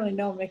 I didn't really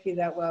know Mickey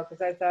that well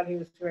because I thought he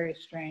was very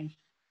strange.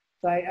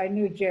 So I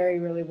knew Jerry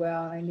really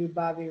well, and I knew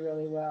Bobby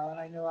really well, and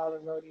I knew all the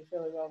roadies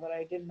really well, but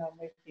I didn't know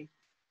Mickey.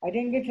 I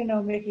didn't get to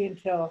know Mickey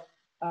until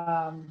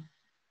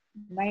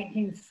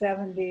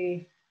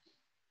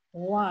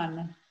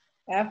 1971.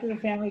 After the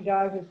Family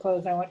Dog had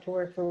closed, I went to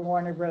work for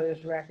Warner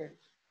Brothers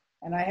Records.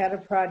 And I had a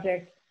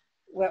project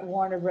with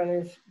Warner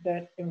Brothers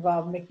that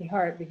involved Mickey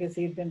Hart because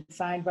he had been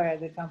signed by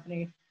the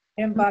company.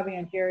 Him, Bobby,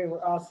 and Jerry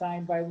were all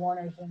signed by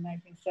Warner's in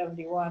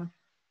 1971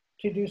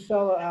 to do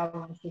solo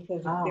albums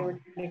because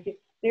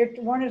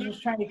Warner's was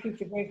trying to keep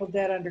the Grateful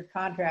Dead under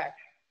contract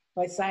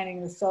by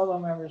signing the solo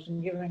members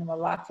and giving them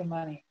lots of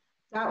money.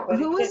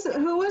 Who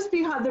was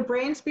behind the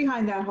brains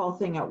behind that whole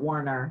thing at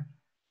Warner?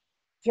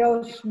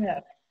 Joe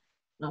Smith.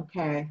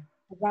 Okay.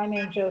 A guy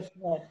named Joe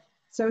Smith.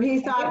 So he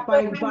thought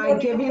by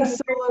giving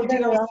solo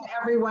deals to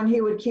everyone,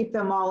 he would keep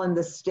them all in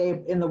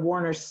the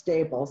Warner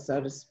stable,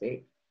 so to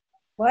speak.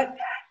 What?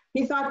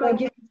 He thought by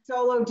giving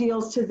solo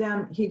deals to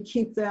them, he'd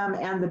keep them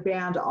and the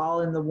band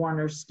all in the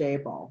Warner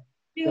stable.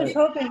 He was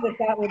hoping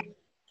that would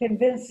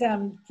convince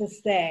them to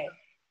stay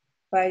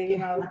by,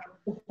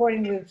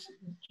 supporting with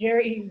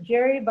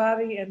Jerry,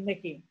 Bobby, and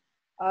Mickey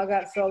all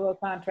got solo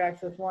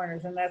contracts with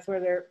Warner's, and that's where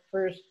their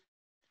first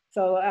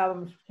solo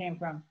albums came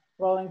from.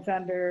 Rolling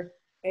Thunder,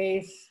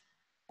 Ace.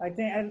 I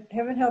think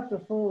Heaven Help the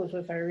Fool was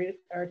with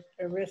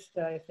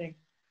Arista, I think.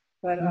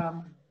 But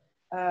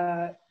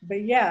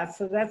yeah,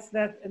 so that's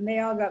that, and they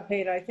all got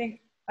paid. I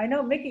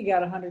know Mickey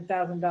got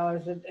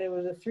 $100,000. It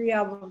was a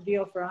 3-album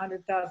deal for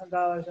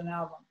 $100,000 an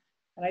album,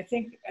 and I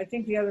think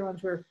the other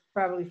ones were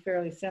probably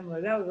fairly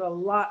similar. That was a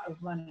lot of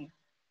money,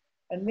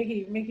 and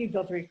Mickey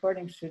built a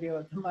recording studio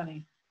with the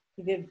money.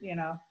 He did,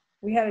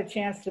 we had a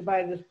chance to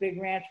buy this big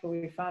ranch, but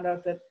we found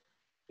out that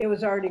it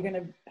was already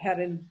been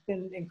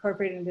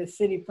incorporated into the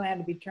city plan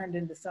to be turned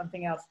into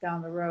something else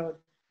down the road.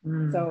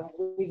 So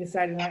we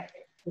decided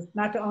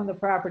not to own the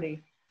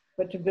property,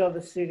 but to build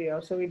a studio.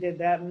 So we did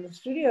that, and the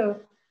studio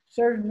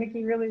served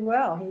Mickey really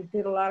well. He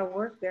did a lot of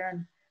work there,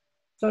 and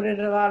so did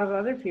a lot of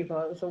other people.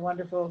 It was a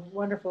wonderful,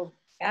 wonderful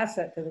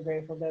asset to the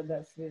Grateful Dead,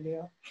 that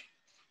studio.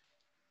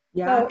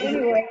 Yeah. So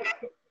anyway,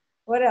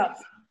 what else?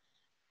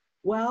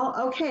 Well,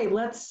 okay,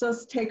 let's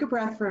just take a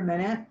breath for a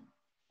minute.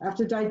 I have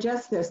to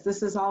digest this.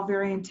 This is all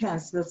very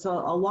intense. There's a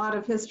lot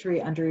of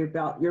history under your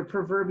belt, your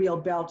proverbial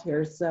belt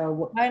here.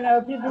 So I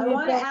know. I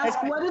want to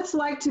ask what it's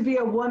like to be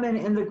a woman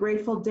in the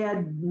Grateful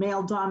Dead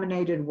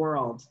male-dominated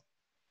world.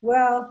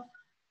 Well,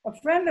 a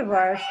friend of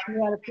ours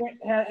who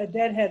had a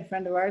Deadhead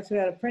friend of ours who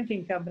had a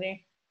printing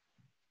company.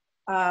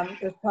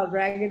 It was called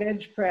Ragged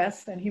Edge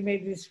Press, and he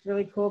made these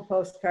really cool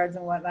postcards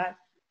and whatnot.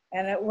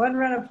 And at one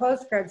run of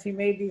postcards, he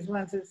made these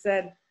ones that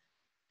said,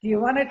 "Do you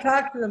want to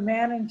talk to the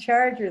man in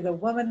charge or the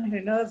woman who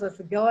knows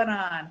what's going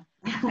on?"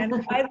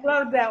 And I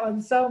loved that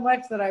one so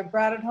much that I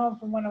brought it home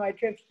from one of my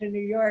trips to New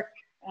York,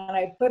 and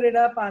I put it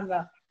up on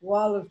the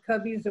wall of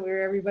cubbies that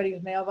were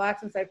everybody's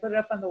mailboxes. I put it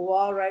up on the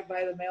wall right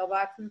by the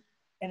mailboxes,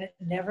 and it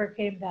never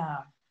came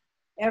down.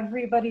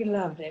 Everybody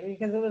loved it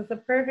because it was the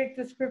perfect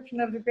description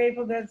of the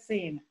Grateful Dead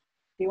scene.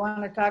 Do you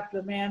want to talk to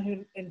the man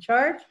who's in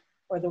charge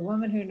or the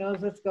woman who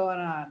knows what's going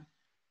on?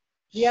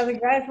 The other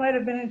guys might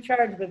have been in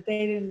charge, but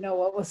they didn't know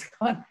what was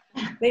going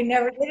on. They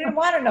didn't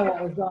want to know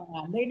what was going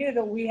on. They knew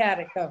that we had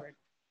it covered.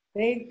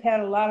 They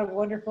had a lot of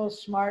wonderful,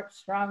 smart,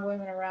 strong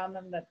women around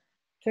them that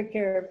took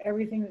care of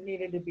everything that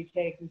needed to be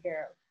taken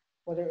care of,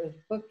 whether it was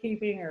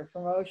bookkeeping or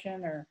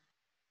promotion or.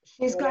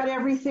 She's got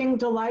everything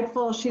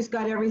delightful. She's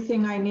got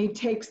everything I need,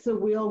 takes the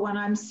wheel when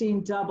I'm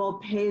seeing double,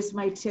 pays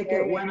my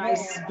ticket when I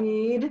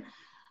speed,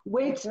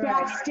 waits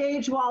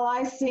backstage while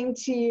I sing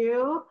to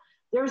you.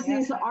 There's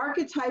these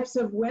archetypes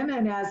of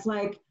women as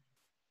like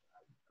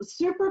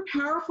super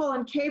powerful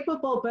and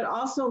capable, but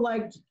also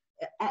like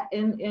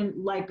in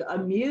like a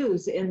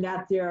muse in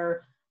that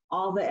they're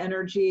all the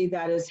energy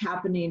that is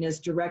happening is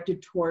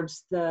directed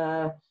towards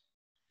the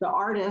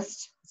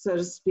artist, so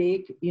to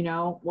speak, you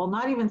know, well,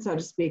 not even so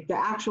to speak, the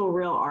actual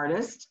real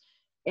artist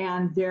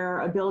and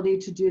their ability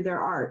to do their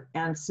art.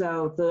 And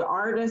so the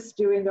artist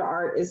doing the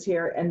art is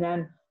here, and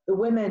then the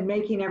women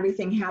making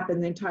everything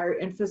happen, the entire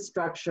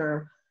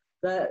infrastructure,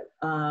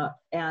 and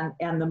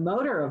the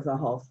motor of the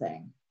whole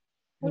thing.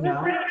 You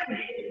know?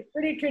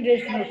 Pretty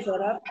traditional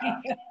setup.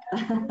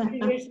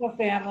 Traditional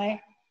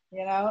family,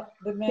 you know,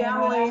 the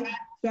men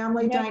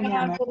family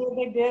dynamic.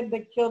 They did,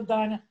 they killed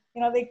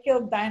they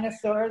killed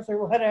dinosaurs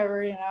or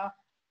whatever, you know,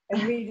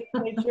 and we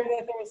made sure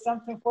that there was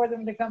something for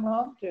them to come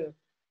home to,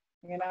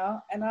 you know.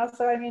 And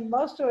also, I mean,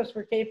 most of us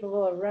were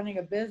capable of running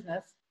a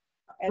business.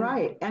 And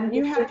and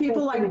you had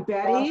people like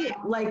Betty,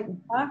 like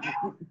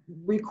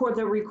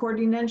the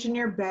recording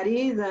engineer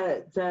Betty,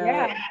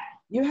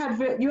 you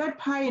had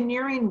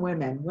pioneering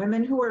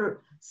women who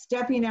were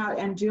stepping out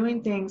and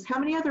doing things. How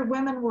many other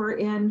women were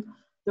in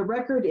the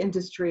record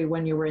industry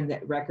when you were in the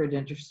record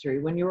industry,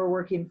 when you were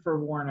working for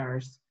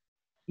Warner's?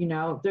 You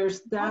know,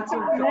 that's also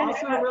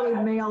a really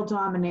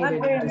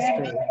male-dominated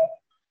industry.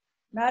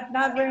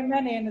 Not very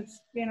many, and it's,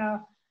 you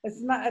know,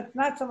 it's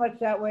not so much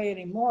that way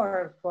anymore,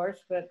 of course,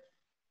 but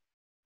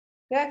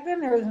back then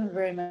there wasn't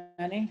very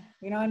many,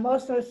 you know, and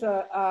most of us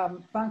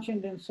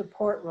functioned in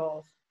support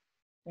roles,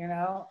 you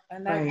know,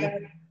 and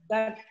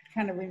that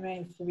kind of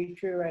remains to be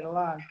true right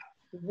along.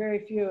 Very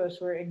few of us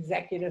were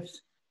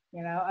executives,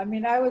 you know. I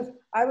mean, I was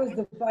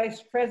the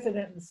vice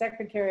president and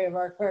secretary of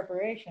our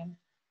corporation.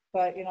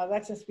 But, you know,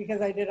 that's just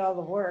because I did all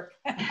the work.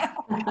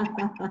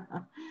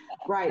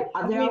 Right.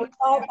 I mean,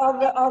 all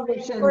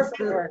the corporate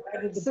work.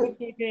 I did the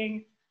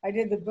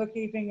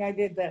bookkeeping, I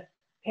did the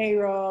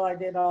payroll, I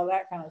did all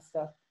that kind of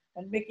stuff.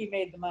 And Mickey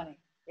made the money,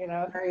 you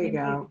know. There you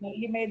go.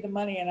 He made the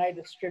money and I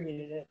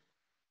distributed it.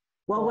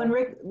 Well,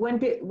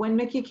 when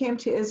Mickey came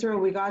to Israel,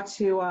 we got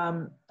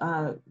to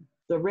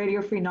the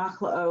Radio Free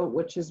Nachlaot,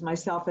 which is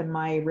myself and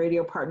my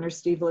radio partner,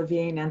 Steve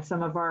Levine, and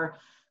some of our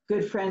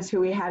good friends who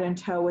we had in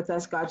tow with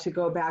us got to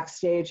go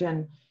backstage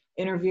and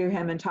interview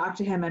him and talk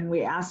to him. And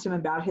we asked him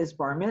about his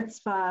bar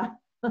mitzvah,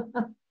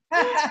 and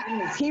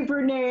his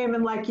Hebrew name.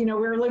 And like, you know,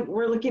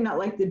 we're looking at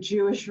like the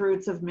Jewish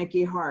roots of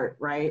Mickey Hart,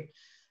 right?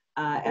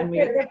 And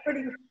they're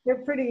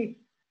pretty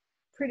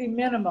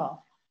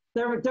minimal.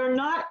 They're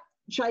not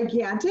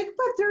gigantic,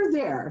 but they're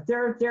there.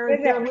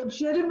 They're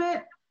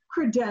legitimate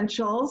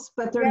credentials,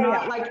 but they're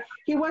not like,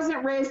 he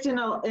wasn't raised in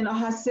a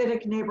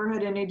Hasidic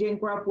neighborhood and he didn't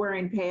grow up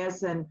wearing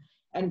payas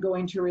and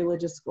going to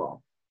religious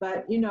school.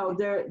 But you know,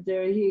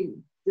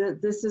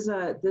 this is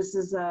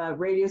a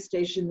radio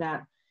station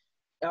that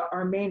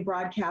our main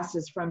broadcast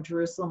is from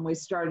Jerusalem. We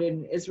started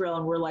in Israel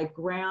and we're like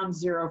ground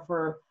zero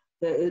for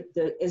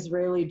the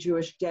Israeli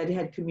Jewish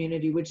Deadhead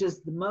community, which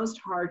is the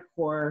most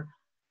hardcore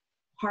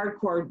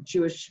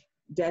Jewish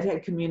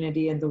Deadhead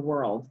community in the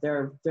world.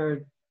 They're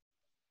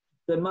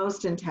the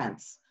most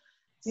intense.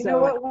 You know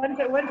what?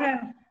 One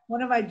time,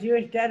 one of my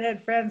Jewish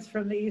Deadhead friends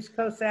from the East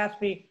Coast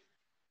asked me,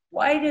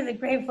 "Why do the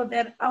Grateful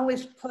Dead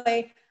always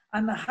play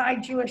on the high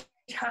Jewish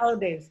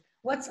holidays?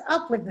 What's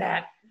up with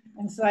that?"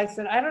 And so I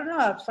said, "I don't know.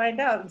 I'll find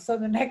out." And so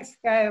the next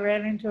guy I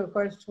ran into, of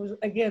course,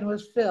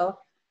 was Phil.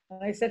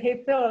 And I said,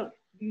 "Hey, Phil,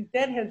 these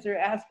Deadheads are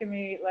asking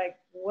me like,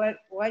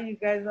 why you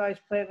guys always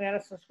play at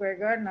Madison Square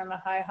Garden on the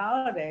high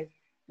holidays?"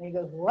 And he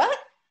goes, "What?"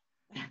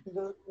 He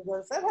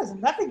goes, "That has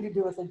nothing to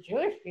do with the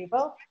Jewish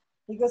people."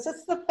 He goes,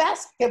 "It's the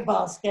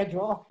basketball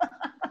schedule."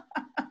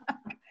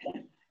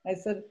 I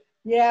said,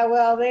 "Yeah,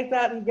 well, they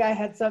thought the guy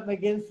had something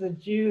against the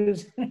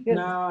Jews."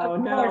 No,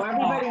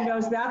 everybody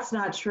knows that's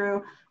not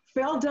true.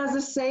 Phil does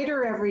a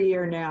Seder every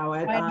year now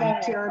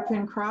at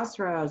Terrapin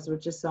Crossroads,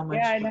 which is so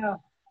much fun. I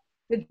know.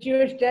 The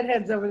Jewish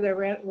Deadheads over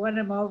there won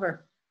him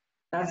over.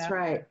 That's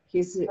right.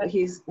 He's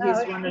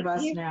one of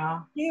us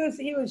now. He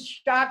was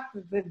shocked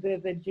that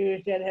the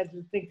Jewish Deadheads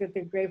would think that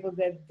the Grateful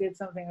Dead did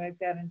something like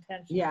that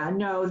intentionally. Yeah,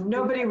 no,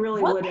 nobody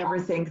really would ever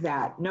think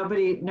that.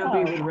 Nobody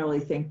would really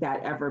think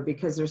that ever,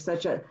 because there's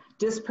such a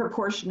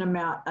disproportionate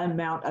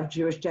amount of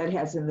Jewish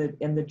Deadheads in the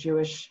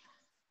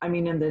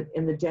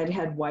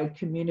Deadhead wide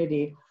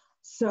community.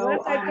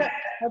 So I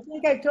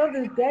think I told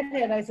this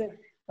Deadhead, I said,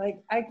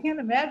 like, I can't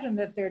imagine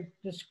that they're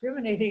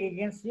discriminating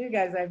against you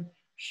guys. I'm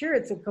sure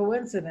it's a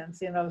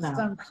coincidence, of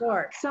some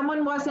sort.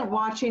 Someone wasn't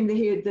watching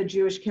the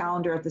Jewish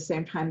calendar at the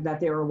same time that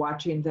they were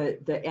watching the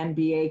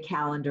NBA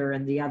calendar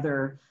and the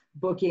other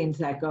bookings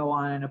that go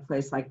on in a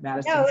place like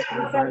Madison No,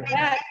 Square Garden.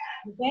 that,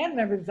 the band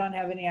members don't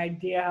have any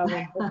idea how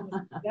they're booking.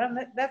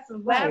 That's the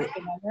last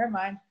thing on their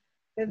mind.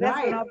 That's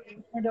when I'll be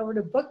turned over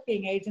to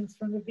booking agents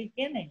from the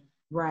beginning.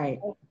 Right.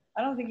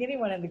 I don't think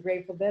anyone in the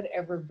Grateful Dead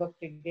ever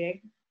booked a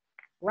gig.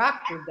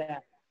 Rock did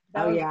that.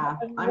 Oh yeah,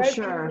 I'm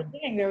sure. From the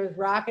beginning, there was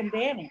Rock and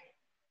Danny,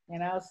 you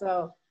know.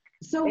 So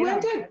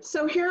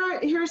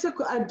here's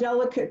a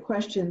delicate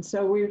question.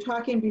 So we were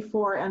talking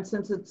before, and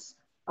since it's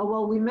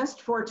well, we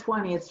missed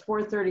 4:20. It's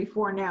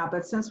 4:34 now.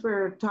 But since we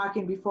were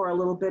talking before a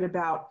little bit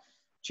about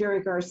Jerry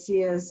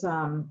Garcia's,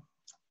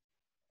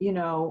 you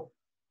know,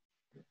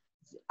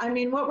 I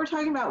mean, what we're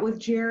talking about with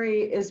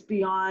Jerry is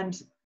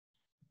beyond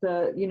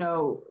the, you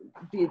know,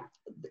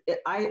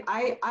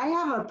 I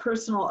have a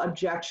personal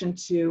objection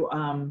to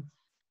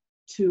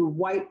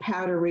white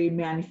powdery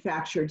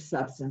manufactured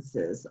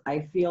substances. I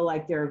feel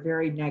like they're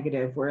very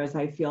negative, whereas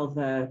I feel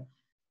the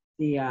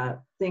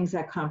things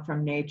that come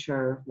from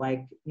nature,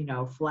 like, you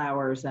know,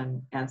 flowers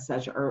and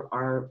such,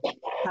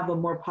 have a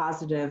more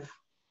positive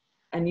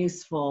and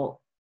useful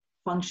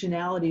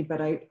functionality.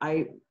 But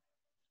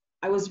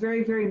I was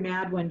very, very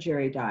mad when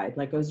Jerry died.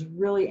 Like, I was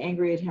really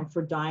angry at him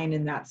for dying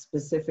in that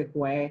specific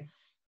way,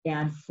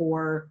 and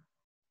for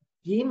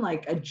being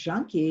like a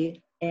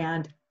junkie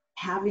and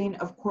having,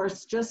 of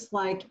course, just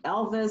like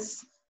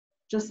Elvis,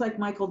 just like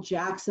Michael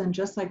Jackson,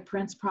 just like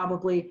Prince,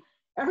 probably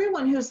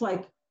everyone who's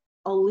like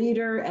a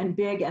leader and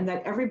big, and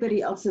that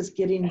everybody else is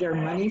getting their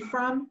money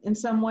from in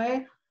some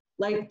way.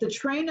 Like, the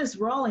train is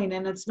rolling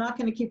and it's not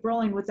going to keep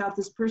rolling without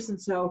this person.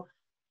 So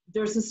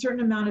there's a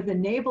certain amount of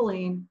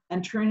enabling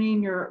and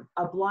turning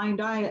a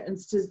blind eye and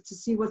to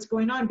see what's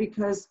going on,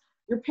 because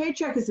your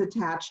paycheck is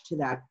attached to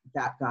that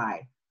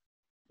guy,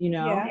 you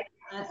know? Yeah.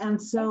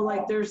 And so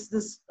like, there's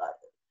this,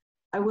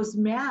 I was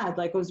mad.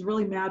 Like, I was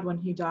really mad when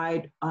he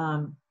died.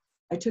 I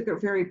took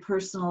it very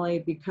personally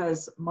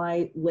because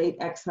my late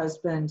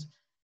ex-husband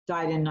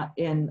died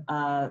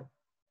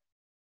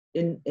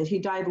he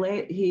died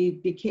late.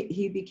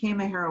 He became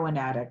a heroin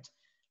addict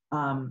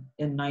in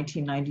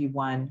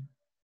 1991.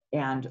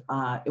 And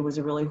it was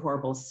a really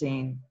horrible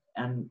scene,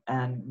 and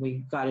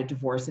we got a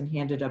divorce, and he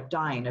ended up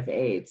dying of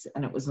AIDS,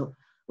 and it was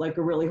like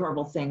a really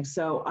horrible thing.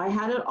 So I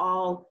had it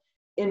all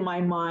in my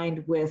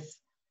mind with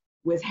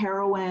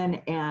heroin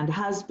and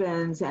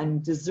husbands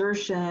and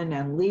desertion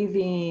and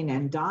leaving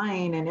and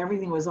dying, and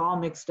everything was all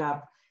mixed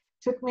up.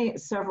 It took me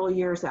several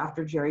years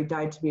after Jerry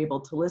died to be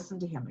able to listen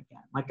to him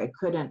again. Like, I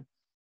couldn't.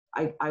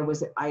 I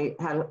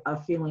had a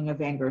feeling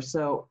of anger.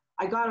 So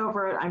I got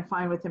over it. I'm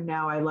fine with him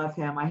now. I love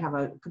him. I have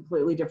a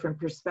completely different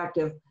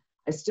perspective.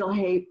 I still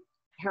hate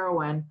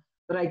heroin,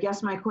 but I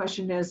guess my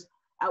question is,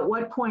 at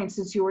what point,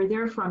 since you were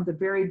there from the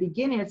very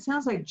beginning, it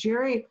sounds like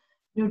Jerry,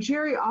 you know,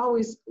 Jerry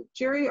always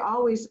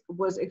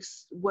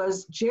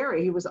was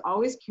Jerry. He was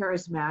always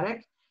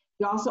charismatic.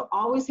 He also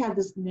always had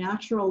this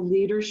natural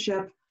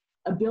leadership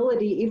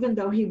ability, even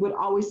though he would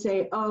always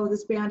say, oh,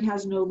 this band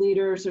has no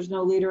leaders, there's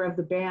no leader of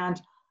the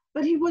band,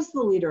 but he was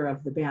the leader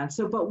of the band.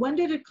 So, but when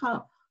did it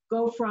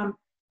go from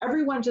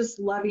everyone just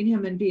loving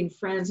him and being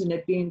friends and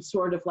it being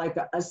sort of like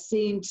a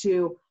scene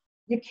to,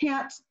 you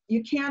can't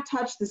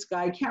touch this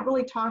guy, you can't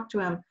really talk to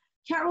him,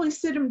 can't really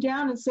sit him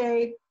down and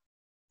say,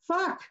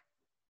 fuck,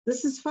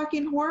 this is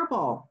fucking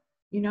horrible,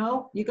 you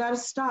know, you got to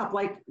stop.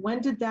 Like,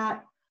 when did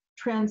that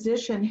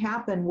transition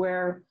happen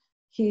where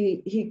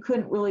he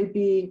couldn't really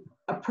be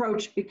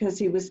approached because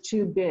he was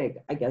too big,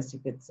 I guess you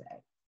could say?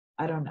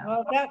 I don't know.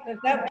 Well, at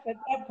that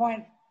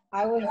point,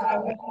 I wasn't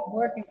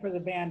working for the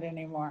band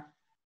anymore.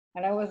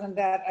 And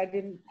I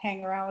didn't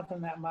hang around with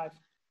him that much.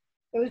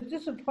 It was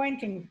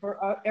disappointing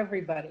for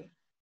everybody.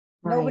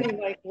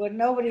 Right.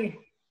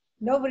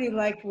 Nobody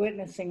liked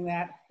witnessing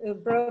that.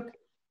 It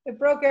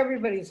broke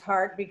everybody's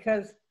heart,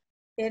 because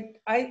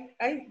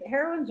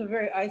heroin's a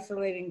very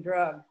isolating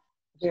drug.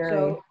 Very.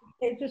 So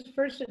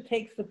it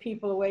takes the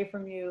people away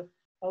from you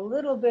a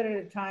little bit at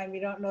a time.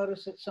 You don't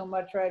notice it so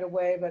much right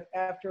away, but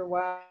after a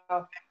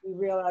while, you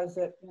realize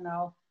that, you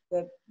know,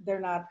 that they're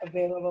not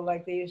available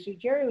like they used to.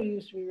 Jerry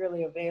used to be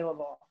really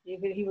available.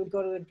 He would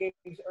go to the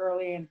gigs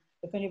early, and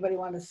if anybody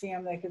wanted to see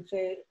him, they could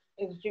say,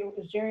 is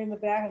Jerry in the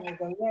back? And they'd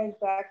go, yeah, he's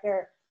back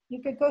there.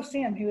 You could go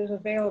see him. He was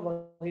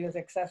available. He was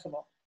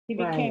accessible. He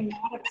became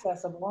not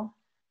accessible,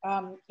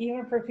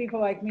 even for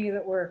people like me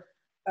that were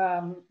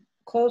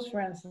close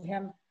friends with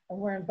him and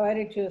were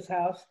invited to his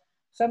house.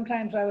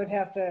 Sometimes I would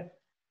have to,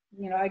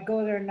 you know, I'd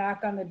go there and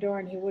knock on the door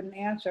and he wouldn't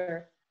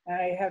answer. And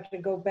I have to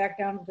go back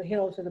down the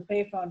hill to the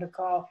payphone to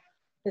call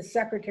his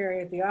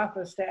secretary at the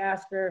office to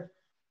ask her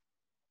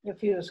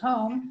if he was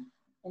home.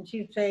 And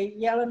she'd say,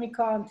 yeah, let me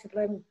call him.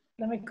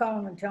 Let me call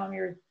him and tell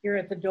him you're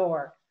at the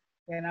door,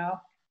 you know?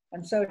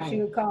 And so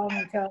she would call him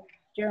and tell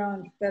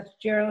Jerilyn, that's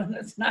Jerilyn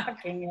that's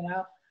knocking, you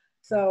know?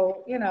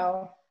 So, you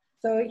know,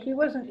 so he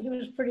was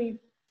pretty,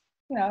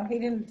 you know, he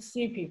didn't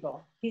see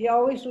people. He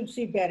always would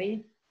see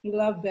Betty. He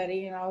loved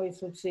Betty and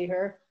always would see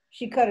her.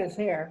 She cut his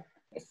hair,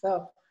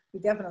 so he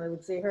definitely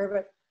would see her.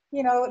 But,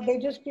 you know,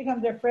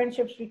 their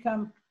friendships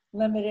become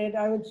limited.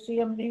 I would see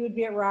him, he would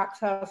be at Rock's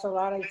house a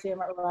lot. I'd see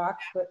him at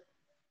Rock's, but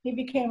he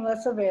became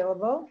less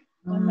available.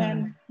 And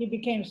then he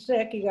became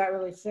sick. He got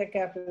really sick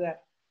after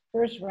that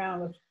first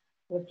round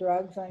with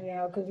drugs. And, you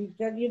know, because he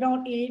said, you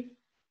don't eat.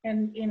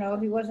 And, you know,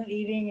 he wasn't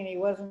eating and he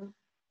wasn't,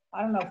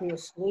 I don't know if he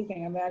was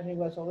sleeping. I imagine he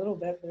was a little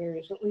bit, but he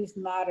was at least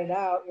nodded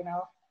out, you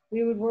know.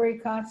 We would worry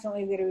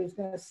constantly that he was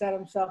going to set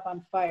himself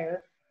on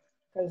fire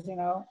because, you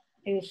know,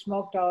 he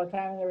smoked all the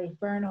time and there was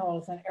burn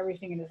holes and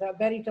everything in his house.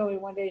 Betty told me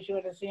one day she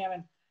went to see him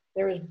and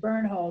there was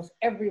burn holes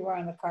everywhere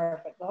on the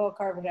carpet. The whole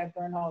carpet had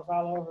burn holes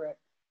all over it.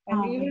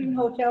 And even in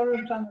hotel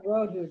rooms on the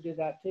road, he would do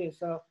that too.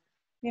 So,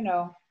 you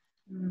know,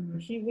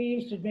 we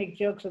used to make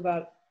jokes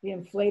about the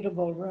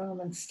inflatable room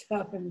and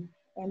stuff and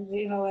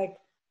you know, like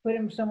put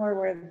him somewhere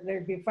where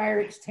there'd be fire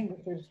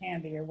extinguishers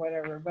handy or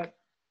whatever. But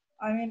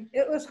I mean,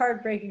 it was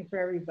heartbreaking for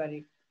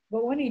everybody.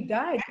 But when he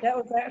died, that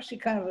was actually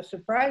kind of a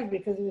surprise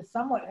because he was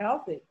somewhat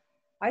healthy.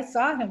 I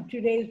saw him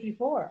 2 days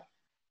before.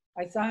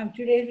 I saw him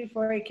 2 days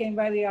before he came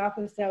by the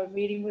office to have a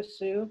meeting with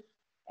Sue.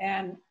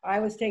 And I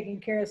was taking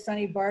care of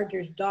Sonny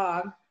Barger's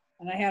dog.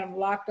 And I had him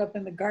locked up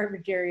in the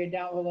garbage area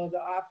down below the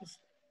office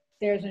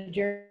stairs. And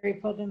Jerry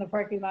pulled in the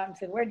parking lot and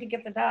said, "Where'd you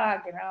get the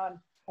dog?" You know, and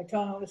I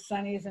told him it was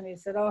Sonny's. And he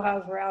said, "Oh,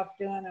 how's Ralph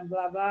doing?" And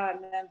blah, blah.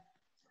 And then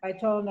I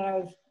told him that I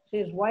was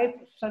his wife,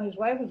 Sonny's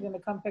wife, was going to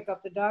come pick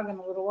up the dog in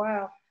a little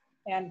while.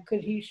 And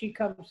could she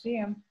come see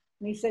him?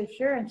 And he said,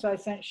 sure. And so I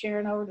sent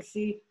Sharon over to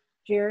see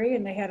Jerry,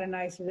 and they had a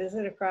nice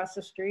visit across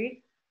the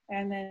street.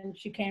 And then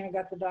she came and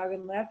got the dog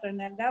and left. And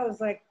then that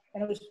was like,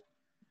 and it was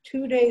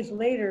 2 days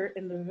later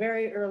in the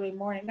very early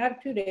morning,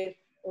 not 2 days,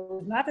 it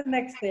was not the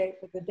next day,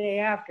 but the day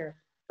after,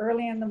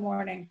 early in the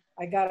morning,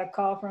 I got a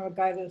call from a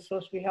guy that was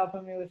supposed to be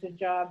helping me with a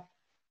job,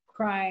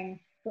 crying,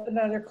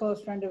 another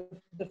close friend of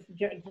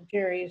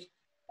Jerry's,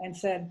 and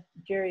said,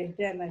 "Jerry's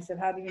dead." And I said,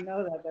 "How do you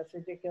know that? That's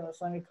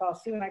ridiculous. Let me call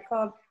Sue." And I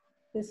called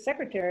his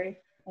secretary,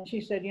 and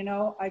she said, "You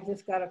know, I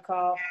just got a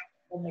call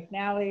from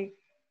McNally.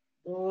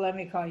 Let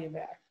me call you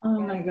back." Oh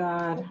my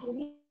God.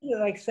 It was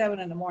like 7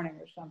 in the morning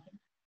or something.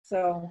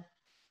 So,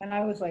 and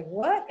I was like,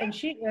 "What?" And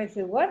I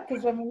said, "What?"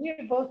 Because I mean, we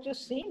had both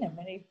just seen him,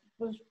 and he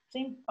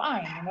seemed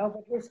fine, you know,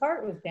 but his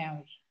heart was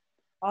damaged.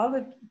 All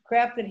the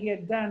crap that he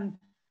had done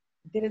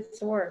did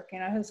its work.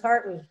 You know, his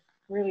heart was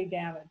really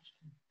damaged.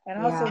 And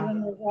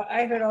also,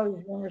 I heard all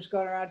these rumors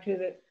going around too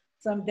that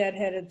some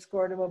deadhead had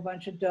scored him a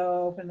bunch of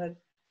dope and that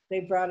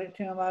they brought it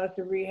to him out at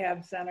the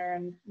rehab center.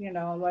 And, you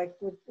know, like,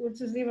 which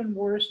is even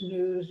worse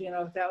news, you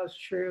know, if that was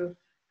true.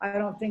 I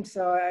don't think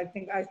so. I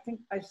think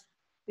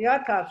the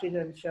autopsy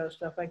doesn't show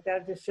stuff like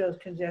that. It just shows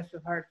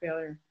congestive heart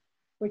failure,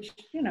 which,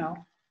 you know,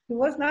 he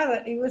wasn't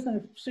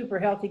a super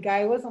healthy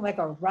guy. He wasn't like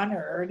a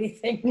runner or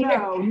anything.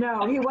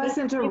 No, he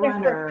wasn't a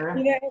runner.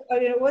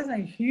 It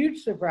wasn't a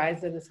huge surprise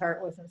that his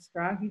heart wasn't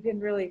strong. He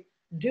didn't really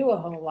do a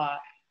whole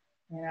lot,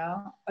 you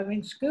know. I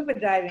mean, scuba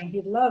diving,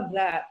 he loved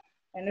that.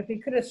 And if he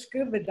could have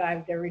scuba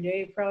dived every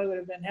day, he probably would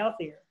have been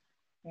healthier,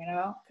 you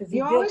know. Because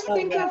you always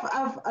think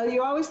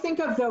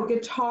of though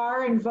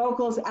guitar and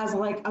vocals as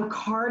like a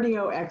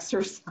cardio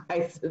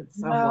exercise in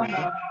some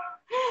way.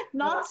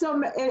 Not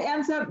so. It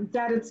ends up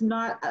that it's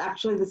not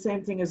actually the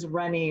same thing as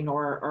running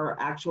or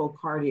actual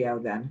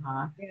cardio, then,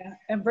 huh? Yeah,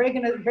 and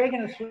breaking a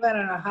sweat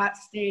on a hot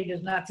stage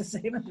is not the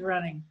same as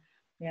running.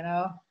 You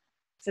know,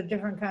 it's a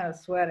different kind of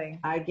sweating.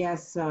 I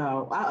guess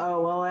so.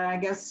 Well, I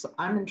guess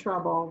I'm in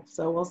trouble.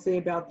 So we'll see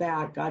about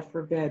that. God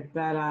forbid.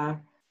 But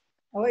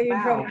what are you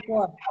in trouble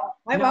for?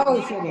 I'm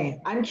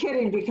kidding. I'm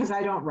kidding because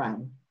I don't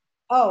run.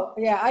 Oh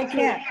yeah, I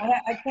can't.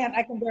 I can't.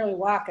 I can barely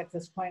walk at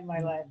this point in my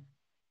life.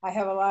 I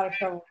have a lot of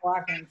trouble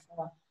walking,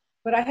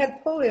 but I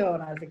had polio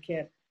when I was a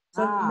kid.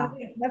 So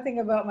nothing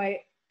about my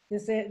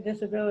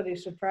disability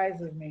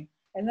surprises me.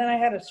 And then I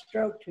had a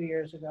stroke 2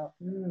 years ago.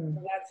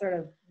 So that sort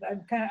of,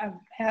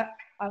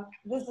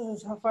 this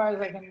is as far as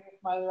I can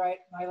make my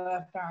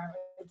left arm.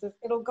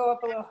 It'll go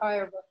up a little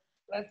higher, but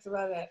that's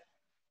about it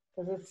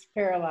because it's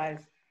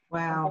paralyzed.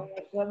 Wow.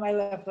 My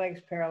left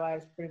leg's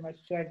paralyzed pretty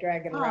much too. I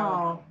drag it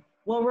around.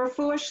 Well,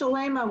 Refuah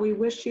Shalema, we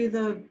wish you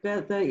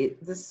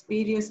the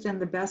speediest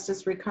and the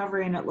bestest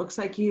recovery, and it looks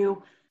like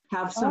you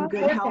have some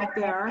good help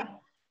there.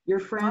 Your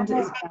friend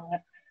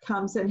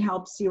comes and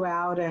helps you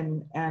out,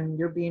 and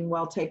you're being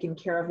well taken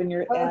care of. And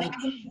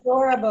she's an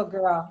adorable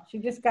girl. She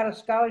just got a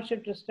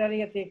scholarship to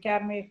study at the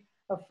Academy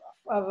of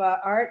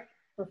Art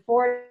for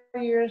 4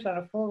 years on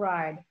a full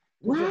ride.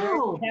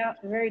 Wow! A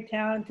very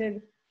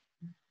talented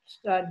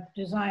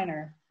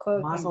designer,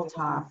 clothing. Mazel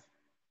tov.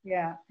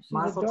 Yeah,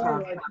 she's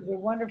adorable. She's a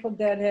wonderful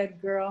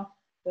Deadhead girl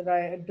that I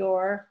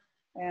adore,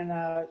 and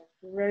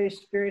very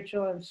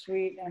spiritual and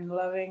sweet and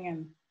loving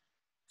and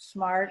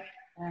smart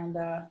and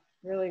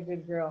really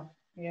good girl.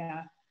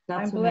 Yeah,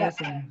 that's I'm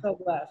blessed. amazing. So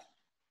blessed.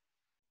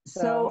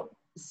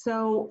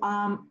 So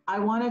I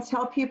want to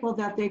tell people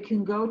that they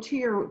can go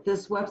to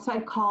this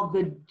website called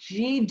the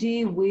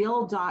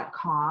gdwheel.com.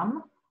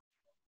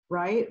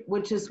 Right,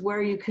 which is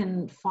where you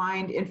can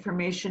find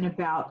information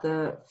about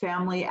the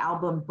family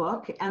album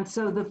book. And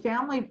so the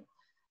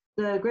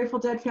Grateful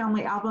Dead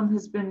family album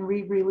has been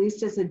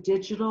re-released as a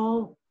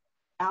digital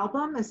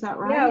album. Is that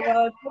right?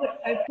 Yeah, well,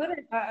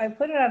 I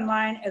put it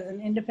online as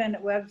an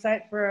independent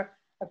website for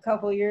a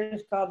couple of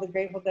years called the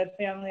Grateful Dead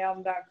Family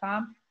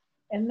Album.com.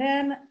 And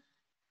then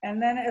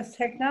as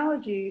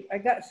technology,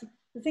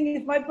 the thing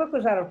is, my book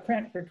was out of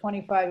print for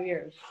 25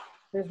 years.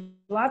 There's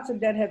lots of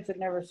Deadheads that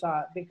never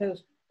saw it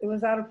because it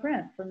was out of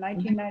print from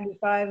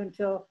 1995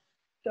 until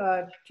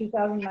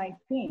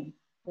 2019.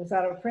 It was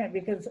out of print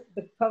because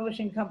the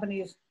publishing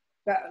companies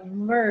got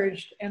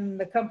merged, and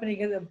the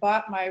company that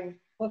bought my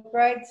book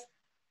rights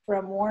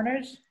from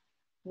Warner's,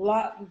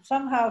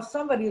 somehow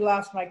somebody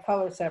lost my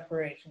color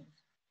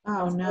separations.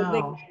 Oh,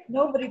 no.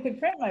 Nobody could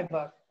print my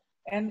book.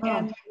 And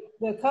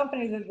the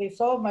company that they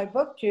sold my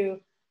book to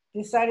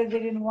decided they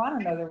didn't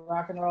want another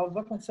rock and roll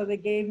book, and so they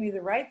gave me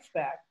the rights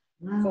back.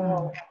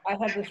 So I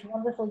had this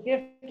wonderful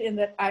gift in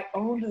that I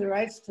owned the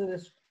rights to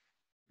this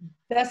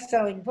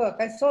best-selling book.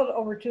 I sold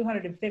over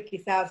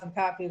 250,000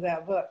 copies of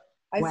that book.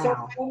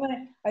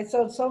 I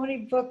sold so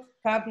many book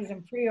copies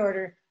in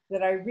pre-order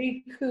that I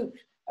recouped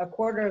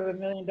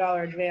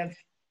 $250,000 advance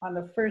on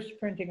the first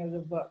printing of the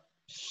book.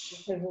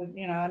 Because,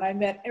 you know, and I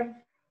met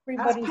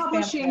everybody's That's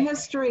publishing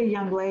history,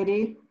 young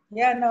lady.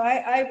 Yeah, no,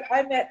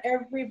 I met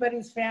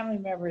everybody's family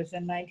members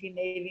in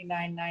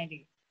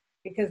 1989-90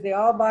 because they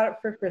all bought it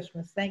for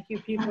Christmas. Thank you,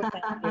 people.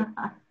 Thank you.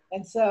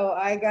 And so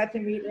I got to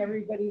meet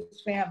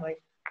everybody's family,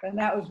 and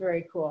that was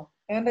very cool.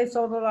 And they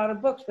sold a lot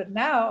of books, but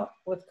now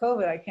with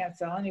COVID, I can't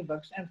sell any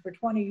books. And for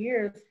 20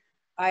 years,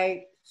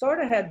 I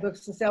sort of had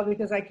books to sell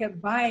because I kept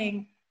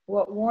buying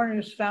what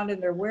Warner's found in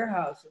their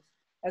warehouses.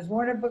 As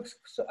Warner Books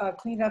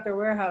cleaned out their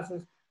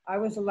warehouses, I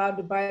was allowed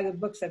to buy the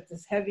books at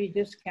this heavy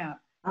discount.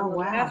 Oh,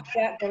 wow.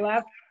 The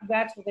last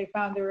batch that they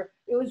found, it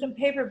was in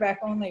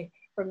paperback only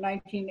from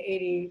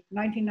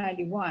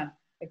 1991.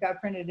 It got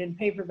printed in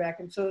paperback,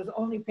 and so it was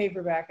only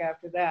paperback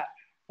after that.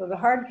 So the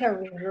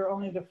hardcovers were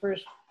only the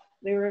first.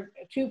 There were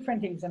 2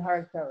 printings in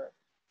hardcover.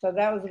 So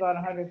that was about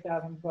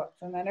 100,000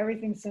 books. And then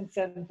everything since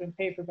then has been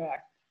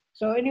paperback.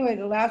 So anyway,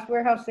 the last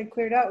warehouse they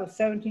cleared out was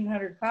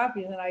 1,700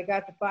 copies, and I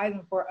got to buy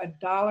them for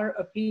 $1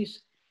 a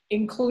piece,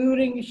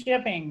 including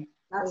shipping.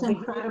 That's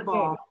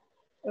incredible.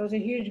 It was a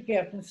huge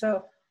gift. And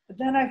so, but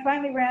then I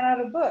finally ran out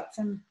of books,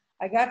 and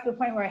I got to the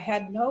point where I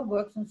had no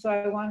books. And so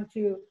I wanted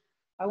to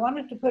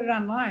put it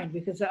online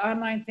because the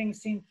online thing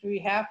seemed to be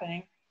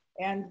happening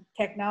and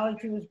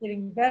technology was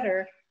getting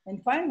better.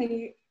 And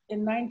finally,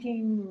 in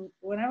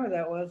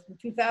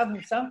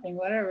 2000 something,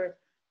 whatever,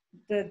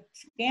 the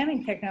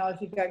scanning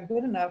technology got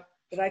good enough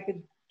that I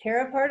could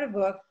tear apart a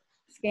book,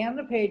 scan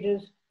the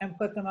pages, and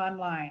put them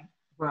online.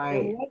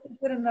 Right. It wasn't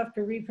good enough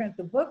to reprint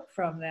the book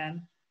from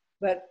then,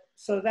 but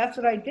so that's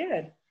what I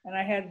did. And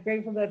I had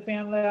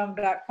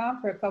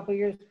GratefulDeadFamilyAlbum.com for a couple of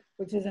years,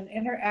 which is an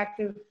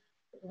interactive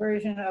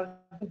version of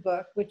the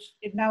book, which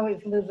now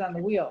lives on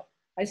the wheel.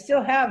 I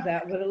still have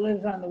that, but it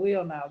lives on the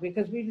wheel now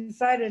because we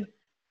decided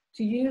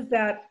to use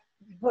that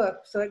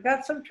book. So it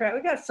got some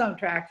we got some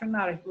traction,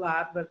 not a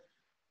lot, but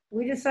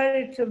we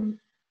decided to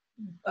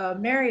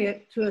marry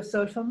it to a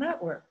social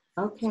network.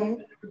 Okay. So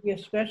it would be a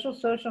special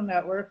social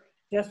network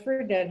just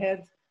for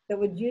Deadheads that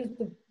would use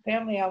the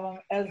family album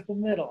as the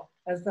middle,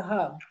 as the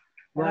hub.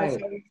 Right.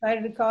 And I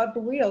decided to call it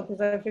the wheel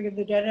because I figured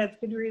the Deadheads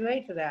could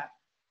relate to that.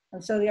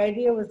 And so the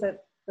idea was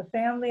that the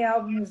family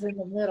album is in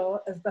the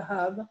middle as the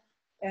hub,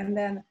 and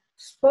then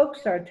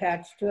spokes are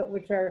attached to it,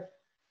 which are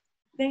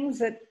things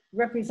that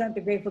represent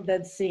the Grateful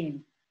Dead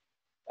scene.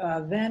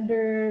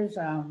 Vendors,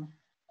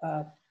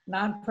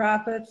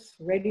 nonprofits,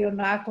 Radio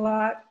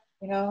Nachlaot,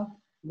 you know,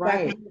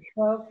 right.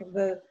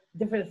 The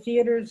different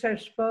theaters are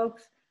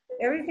spokes.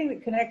 Everything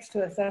that connects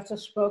to us, that's a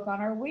spoke on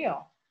our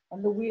wheel.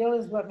 And the wheel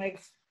is what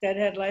makes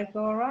Deadhead life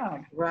go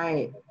around.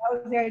 Right. That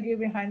was the idea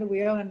behind the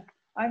wheel. And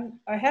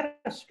I had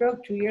a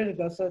stroke 2 years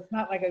ago, so it's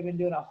not like I've been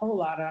doing a whole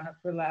lot on it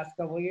for the last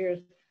couple of years.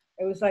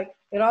 It was like,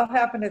 it all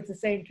happened at the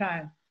same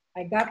time.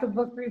 I got the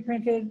book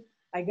reprinted,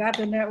 I got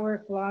the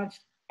network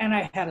launched, and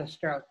I had a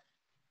stroke.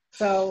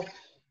 So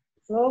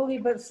slowly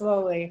but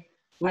slowly,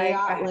 I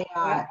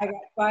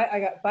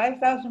got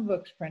 5,000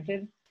 books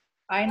printed.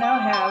 I now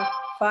have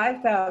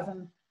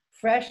 5,000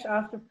 fresh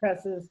off the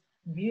presses,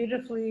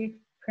 beautifully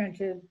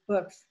printed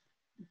books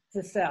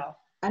to sell.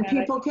 And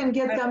people can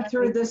get them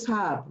through this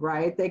hub,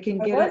 right? They can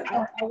get it.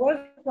 I was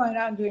going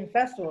out and doing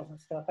festivals and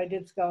stuff. I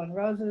did Skull and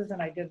Roses,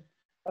 and I did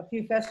a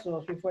few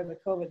festivals before the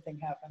COVID thing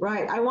happened.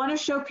 Right. I want to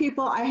show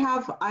people.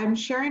 I'm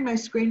sharing my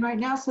screen right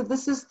now. So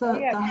this is the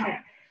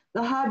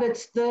hub.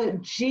 It's the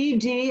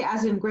GD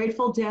as in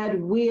Grateful Dead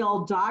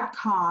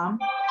wheel.com.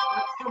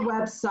 That's the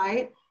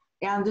website.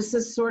 And this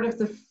is sort of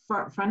the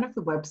front of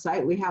the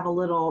website. We have a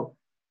little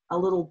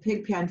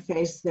pig pen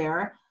face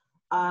there.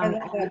 And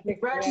you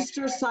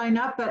register, sign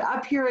up, but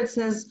up here it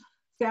says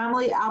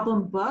family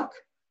album book,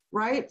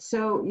 right?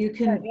 So you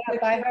can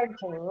buy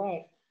hardcover,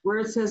 right? Where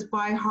it says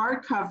buy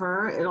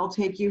hardcover, it'll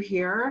take you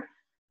here,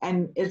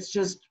 and it's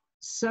just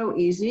so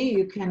easy.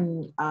 You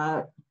can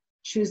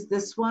choose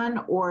this one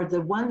or the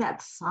one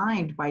that's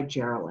signed by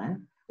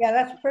Jerilyn. Yeah,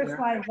 that's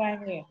personalized by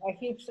me. I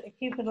keep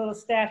a little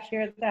stash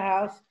here at the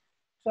house.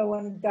 So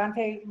when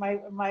Dante,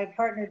 my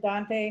partner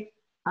Dante,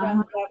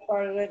 runs that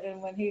part of it,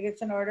 and when he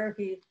gets an order,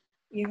 he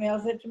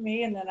emails it to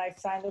me, and then I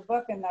sign the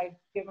book, and I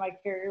get my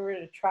caregiver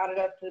to trot it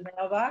up to the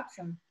mailbox.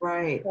 And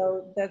right.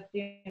 So that's,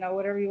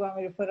 whatever you want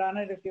me to put on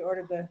it. If you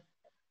order the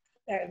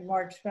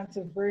more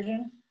expensive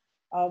version,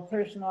 I'll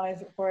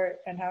personalize it for it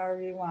and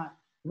however you want.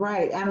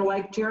 Right. And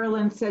like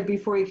Jerilyn said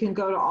before, you can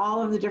go to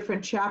all of the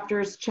different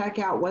chapters, check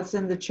out what's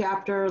in the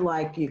chapter.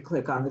 Like you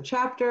click on the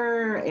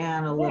chapter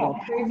and a little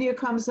preview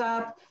comes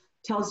up,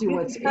 tells you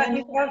what's in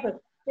it.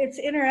 It's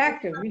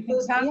interactive. You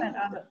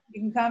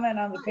can comment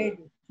on the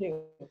pages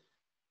too.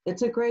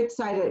 It's a great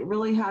site. It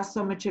really has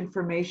so much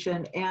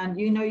information. And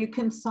you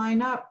can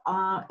sign up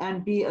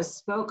and be a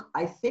spoke.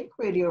 I think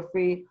Radio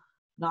Free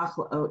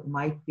Nachlaot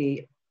might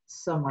be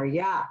somewhere.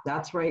 Yeah,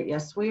 that's right.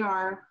 Yes, we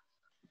are.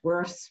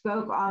 We're a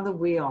spoke on the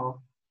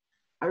wheel.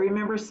 I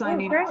remember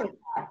signing up.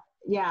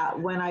 Yeah,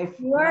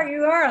 you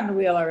are on the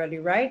wheel already,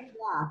 right?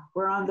 Yeah,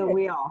 we're on the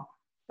wheel.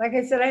 Like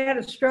I said, I had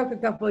a stroke a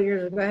couple of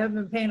years ago. I haven't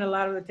been paying a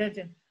lot of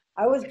attention.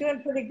 I was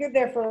doing pretty good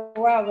there for a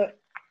while, but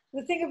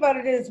the thing about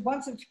it is,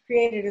 once it's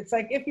created, it's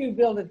like if you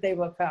build it, they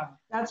will come.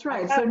 That's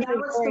right. So now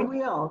it's the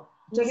wheel.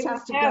 Just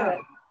has to go.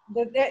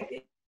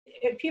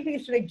 People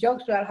used to make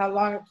jokes about how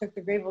long it took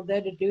the Grateful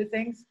Dead to do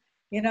things.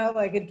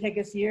 Like it'd take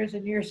us years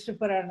and years to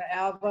put on an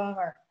album,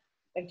 or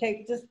it'd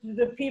take just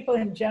the people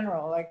in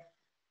general. Like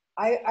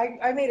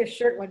I made a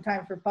shirt one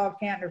time for Paul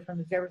Kantner from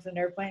the Jefferson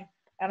Airplane,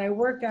 and I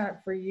worked on it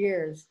for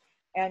years.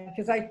 And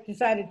because I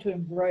decided to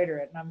embroider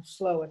it, and I'm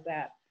slow with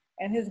that.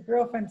 And his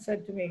girlfriend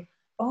said to me,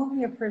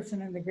 "Only a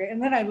person in the grave."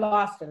 And then I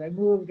lost it. I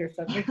moved or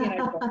something. Mickey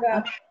and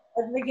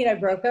I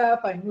broke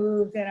up. I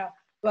moved,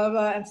 blah,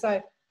 blah. And so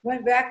I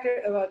went back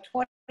to about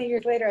 20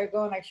 years later. I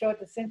go and I show it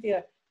to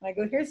Cynthia. And I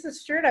go, "Here's the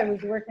shirt I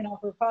was working on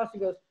for Paul." She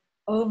goes,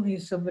 "Only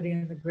somebody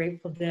in the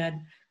Grateful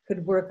Dead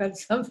could work on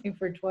something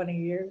for 20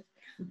 years.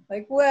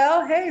 Like,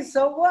 well, hey,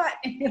 so what?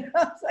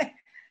 It's like,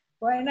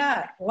 why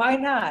not? Why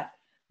not?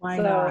 Why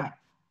not?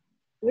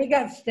 We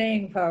got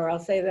staying power. I'll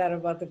say that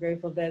about the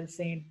Grateful Dead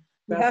scene.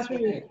 You have to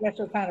be a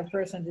special kind of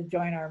person to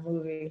join our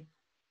movie.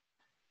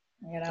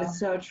 It's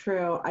so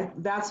true.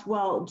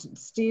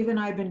 Steve and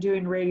I have been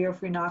doing Radio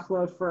Free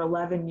Nachlaot for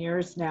 11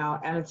 years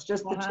now, and it's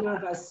just the two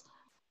of us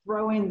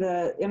throwing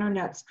the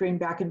internet stream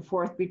back and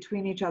forth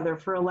between each other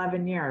for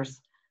 11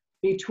 years.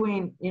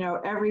 Between,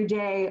 every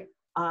day,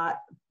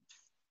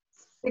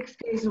 6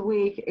 days a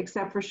week,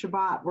 except for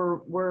Shabbat,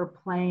 we're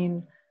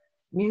playing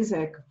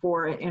music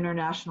for an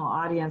international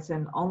audience,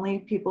 and only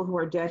people who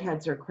are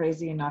deadheads are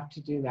crazy enough to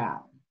do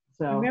that.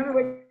 So remember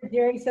what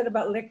Jerry said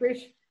about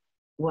licorice?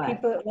 What?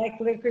 People that like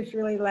licorice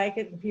really like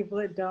it, and people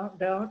that don't.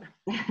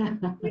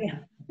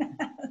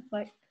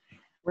 Like,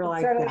 we're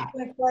like that.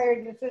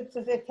 It's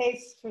a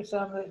taste for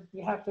some that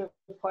you have to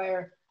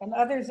acquire, and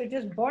others are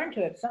just born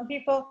to it. Some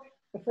people,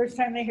 the first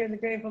time they hear the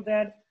Grateful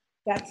Dead,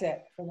 that's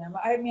it for them.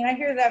 I mean, I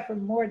hear that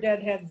from more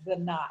deadheads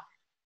than not.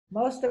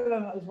 Most of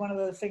them, it was one of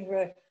those things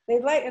where they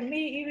like, and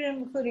me, even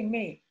including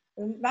me,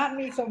 not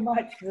me so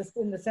much, just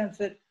in the sense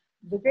that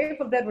the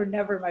Grateful Dead were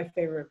never my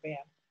favorite band.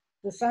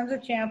 The Sons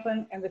of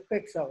Champlin and the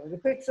Quicksilver. The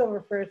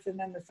Quicksilver first, and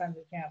then the Sons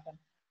of Champlin.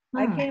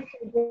 I came to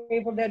the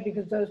Grateful Dead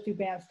because those two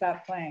bands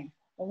stopped playing.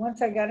 And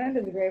once I got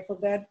into the Grateful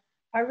Dead,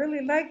 I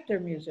really liked their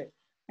music.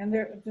 And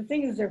the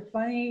thing is, they're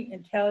funny,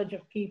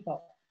 intelligent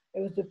people.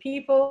 It was the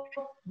people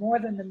more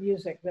than the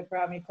music that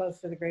brought me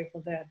close to the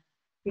Grateful Dead,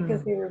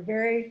 because they were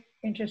very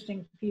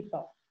interesting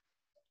people.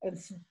 And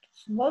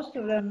most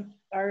of them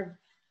are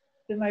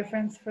been my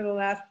friends for the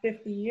last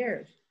 50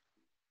 years.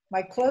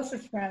 My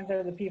closest friends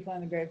are the people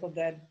in the Grateful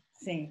Dead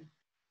scene,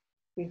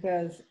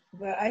 because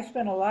I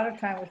spent a lot of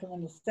time with them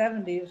in the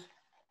 70s,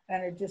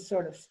 and it just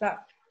sort of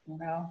stuck,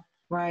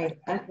 Right.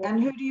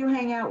 And who do you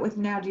hang out with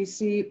now? Do you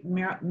see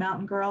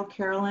Mountain Girl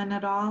Carolyn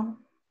at all?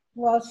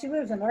 Well, she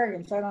lives in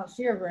Oregon, so I don't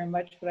see her very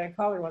much, but I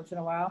call her once in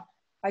a while.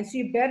 I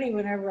see Betty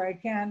whenever I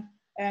can,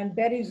 and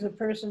Betty's the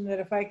person that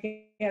if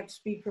I can't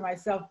speak for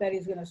myself,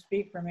 Betty's going to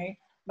speak for me.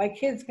 My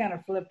kids kind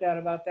of flipped out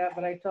about that,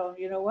 but I told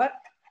them, you know what?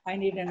 I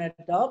need an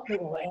adult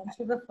that will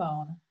answer the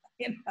phone,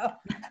 And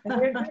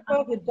they're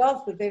both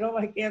adults, but they don't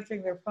like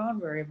answering their phone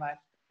very much.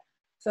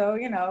 So,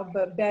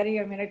 but Betty,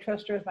 I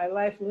trust her with my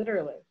life,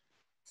 literally.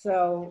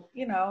 So,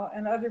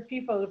 and other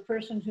people, the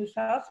person whose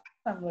house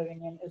I'm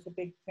living in is a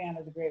big fan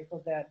of the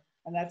Grateful Dead.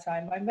 And that's how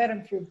I met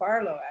him through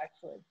Barlow,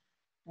 actually.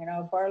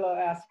 Barlow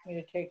asked me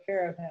to take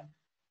care of him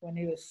when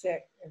he was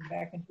sick. And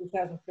back in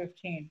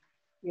 2015,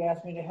 he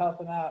asked me to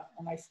help him out.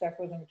 And I stuck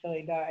with him until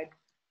he died.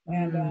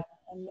 Mm-hmm.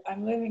 And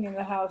I'm living in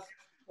the house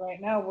right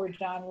now where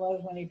John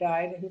was when he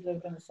died. He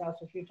lived in this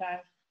house a few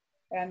times.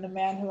 And the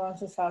man who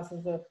owns this house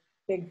is a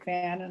big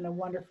fan and a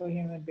wonderful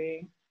human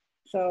being.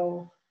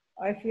 So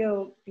I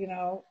feel,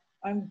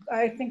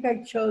 I think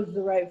I chose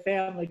the right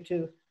family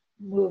to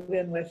move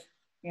in with,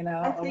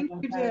 I think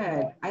you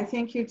did. I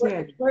think you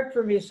did. It worked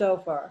for me so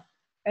far.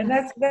 And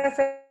that's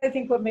I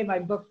think what made my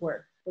book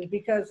work, was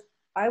because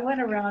I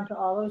went around to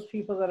all those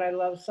people that I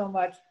love so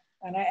much,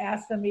 and I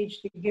asked them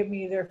each to give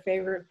me their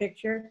favorite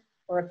picture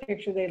or a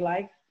picture they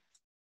liked,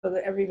 so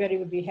that everybody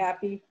would be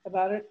happy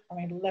about it.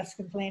 Less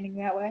complaining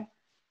that way.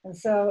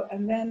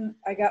 And then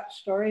I got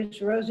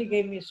stories. Rosie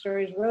gave me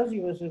stories. Rosie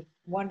was a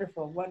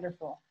wonderful,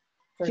 wonderful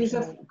She's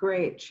person.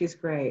 great. She's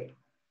great.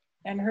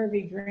 And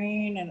Herbie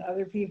Green and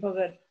other people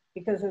that,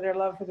 because of their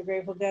love for the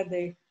Grateful Dead,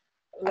 they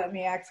let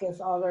me access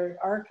all their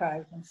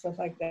archives and stuff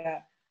like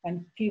that.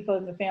 And people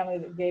in the family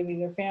that gave me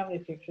their family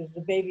pictures,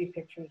 the baby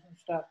pictures and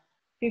stuff.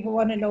 People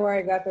want to know where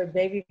I got their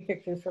baby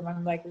pictures from.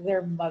 I'm like,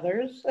 their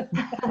mothers.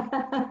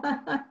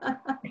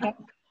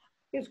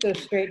 Just go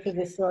straight to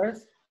the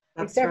source.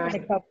 That's Except right.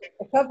 in a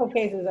couple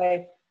cases,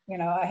 I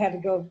had to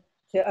go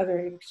to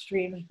other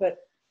extremes, but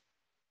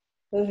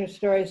those are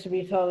stories to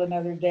be told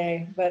another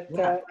day. But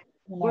yeah.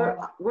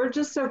 We're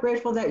just so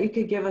grateful that you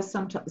could give us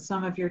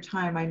some of your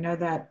time. I know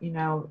that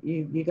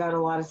you got a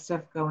lot of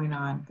stuff going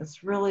on.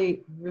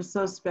 We're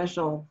so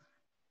special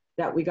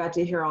that we got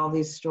to hear all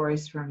these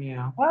stories from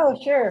you. Oh,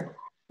 sure.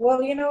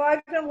 Well,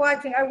 I've been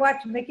watching. I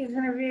watched Mickey's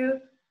interview,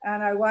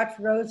 and I watched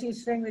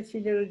Rosie's thing that she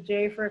did with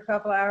Jay for a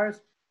couple hours.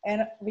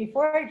 And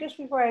just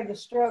before I had the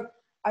stroke,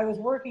 I was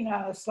working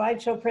on a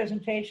slideshow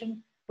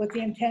presentation with the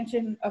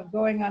intention of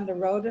going on the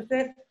road with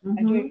it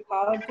and doing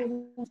colleges.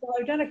 So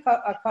I've done a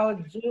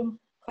college Zoom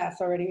class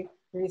already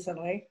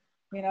recently,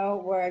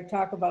 where I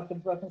talk about the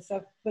book and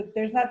stuff. But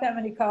there's not that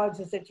many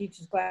colleges that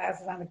teaches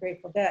classes on the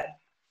Grateful Dead.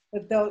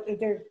 But a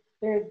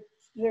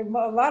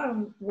lot of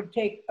them would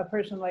take a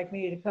person like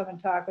me to come and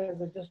talk as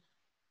just,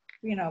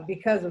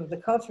 because of the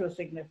cultural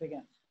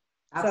significance.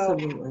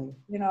 Absolutely.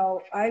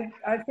 So, I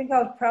think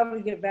I'll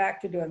probably get back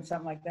to doing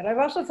something like that. I've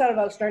also thought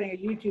about starting a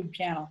YouTube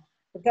channel,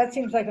 but that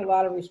seems like a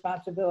lot of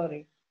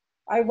responsibility.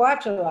 I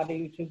watch a lot of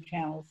YouTube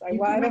channels. I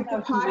don't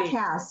have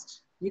podcast.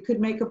 You could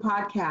make a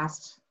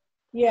podcast.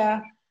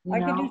 Yeah, I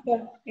could do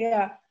that.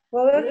 Yeah.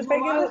 Well, there's a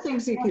lot of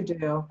things you could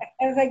do.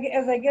 As I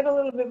get a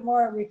little bit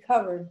more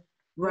recovered,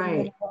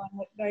 right?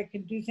 I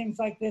can do things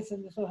like this,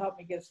 and this will help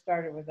me get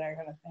started with that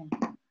kind of thing.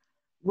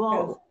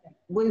 Well,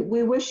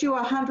 we wish you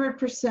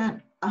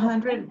 100%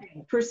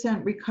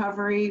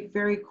 recovery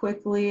very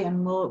quickly,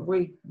 and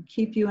we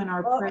keep you in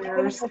our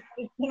prayers.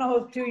 It's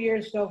been 2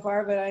 years so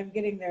far, but I'm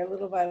getting there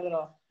little by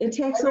little. It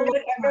takes I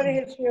read a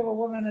history of a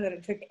woman that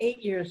it took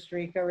 8 years to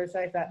recover. So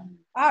I thought,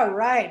 all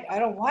right, I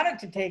don't want it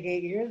to take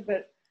 8 years,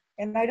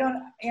 I'm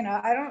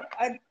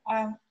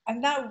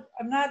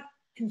not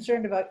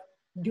concerned about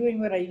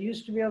doing what I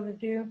used to be able to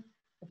do.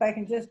 If I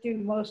can just do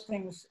most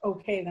things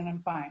okay, then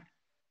I'm fine,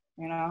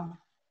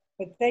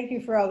 But thank you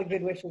for all the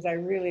good wishes. I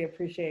really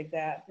appreciate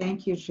that.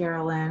 Thank you,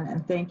 Jerilyn,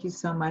 and thank you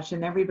so much.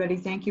 And everybody,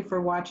 thank you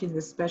for watching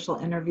this special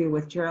interview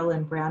with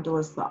Jerilyn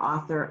Brandelius, the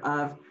author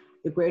of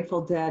the Grateful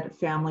Dead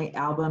Family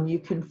Album. You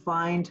can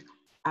find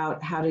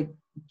out how to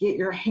get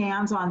your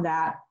hands on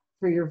that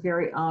for your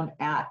very own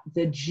at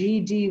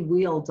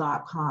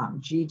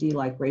thegdwheel.com. GD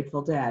like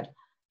Grateful Dead,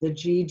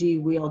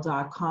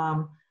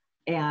 thegdwheel.com,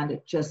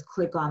 and just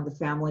click on the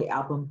Family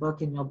Album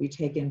book and you'll be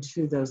taken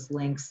to those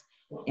links.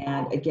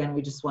 And again,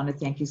 we just want to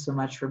thank you so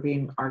much for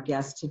being our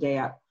guest today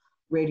at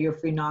Radio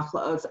Free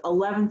Nachlaot's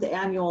 11th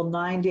annual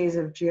 9 Days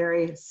of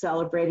Jerry,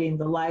 celebrating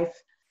the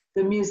life,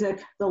 the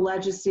music, the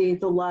legacy,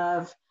 the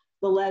love,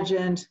 the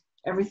legend,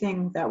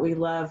 everything that we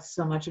love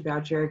so much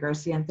about Jerry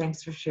Garcia. And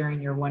thanks for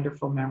sharing your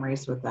wonderful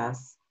memories with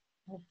us.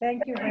 Well,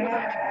 thank you for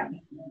having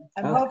me.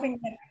 I'm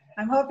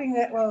hoping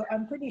that, well,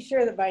 I'm pretty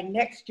sure that by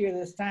next year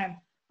this time,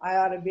 I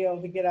ought to be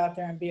able to get out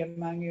there and be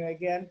among you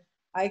again.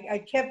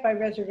 I kept my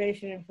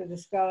reservation in for the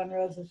Skull and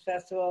Roses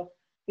Festival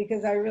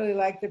because I really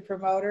like the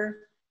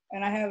promoter,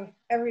 and I have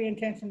every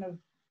intention of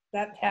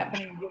that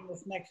happening again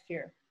this next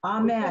year.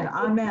 Amen.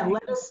 Amen.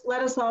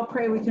 Let us all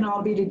pray we can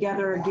all be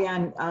together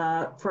again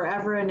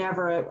forever and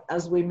ever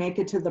as we make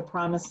it to the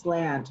promised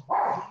land.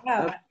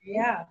 Yeah. Okay.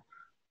 Yeah.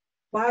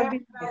 Bye,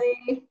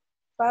 everybody.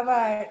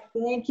 Bye-bye.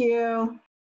 Thank you.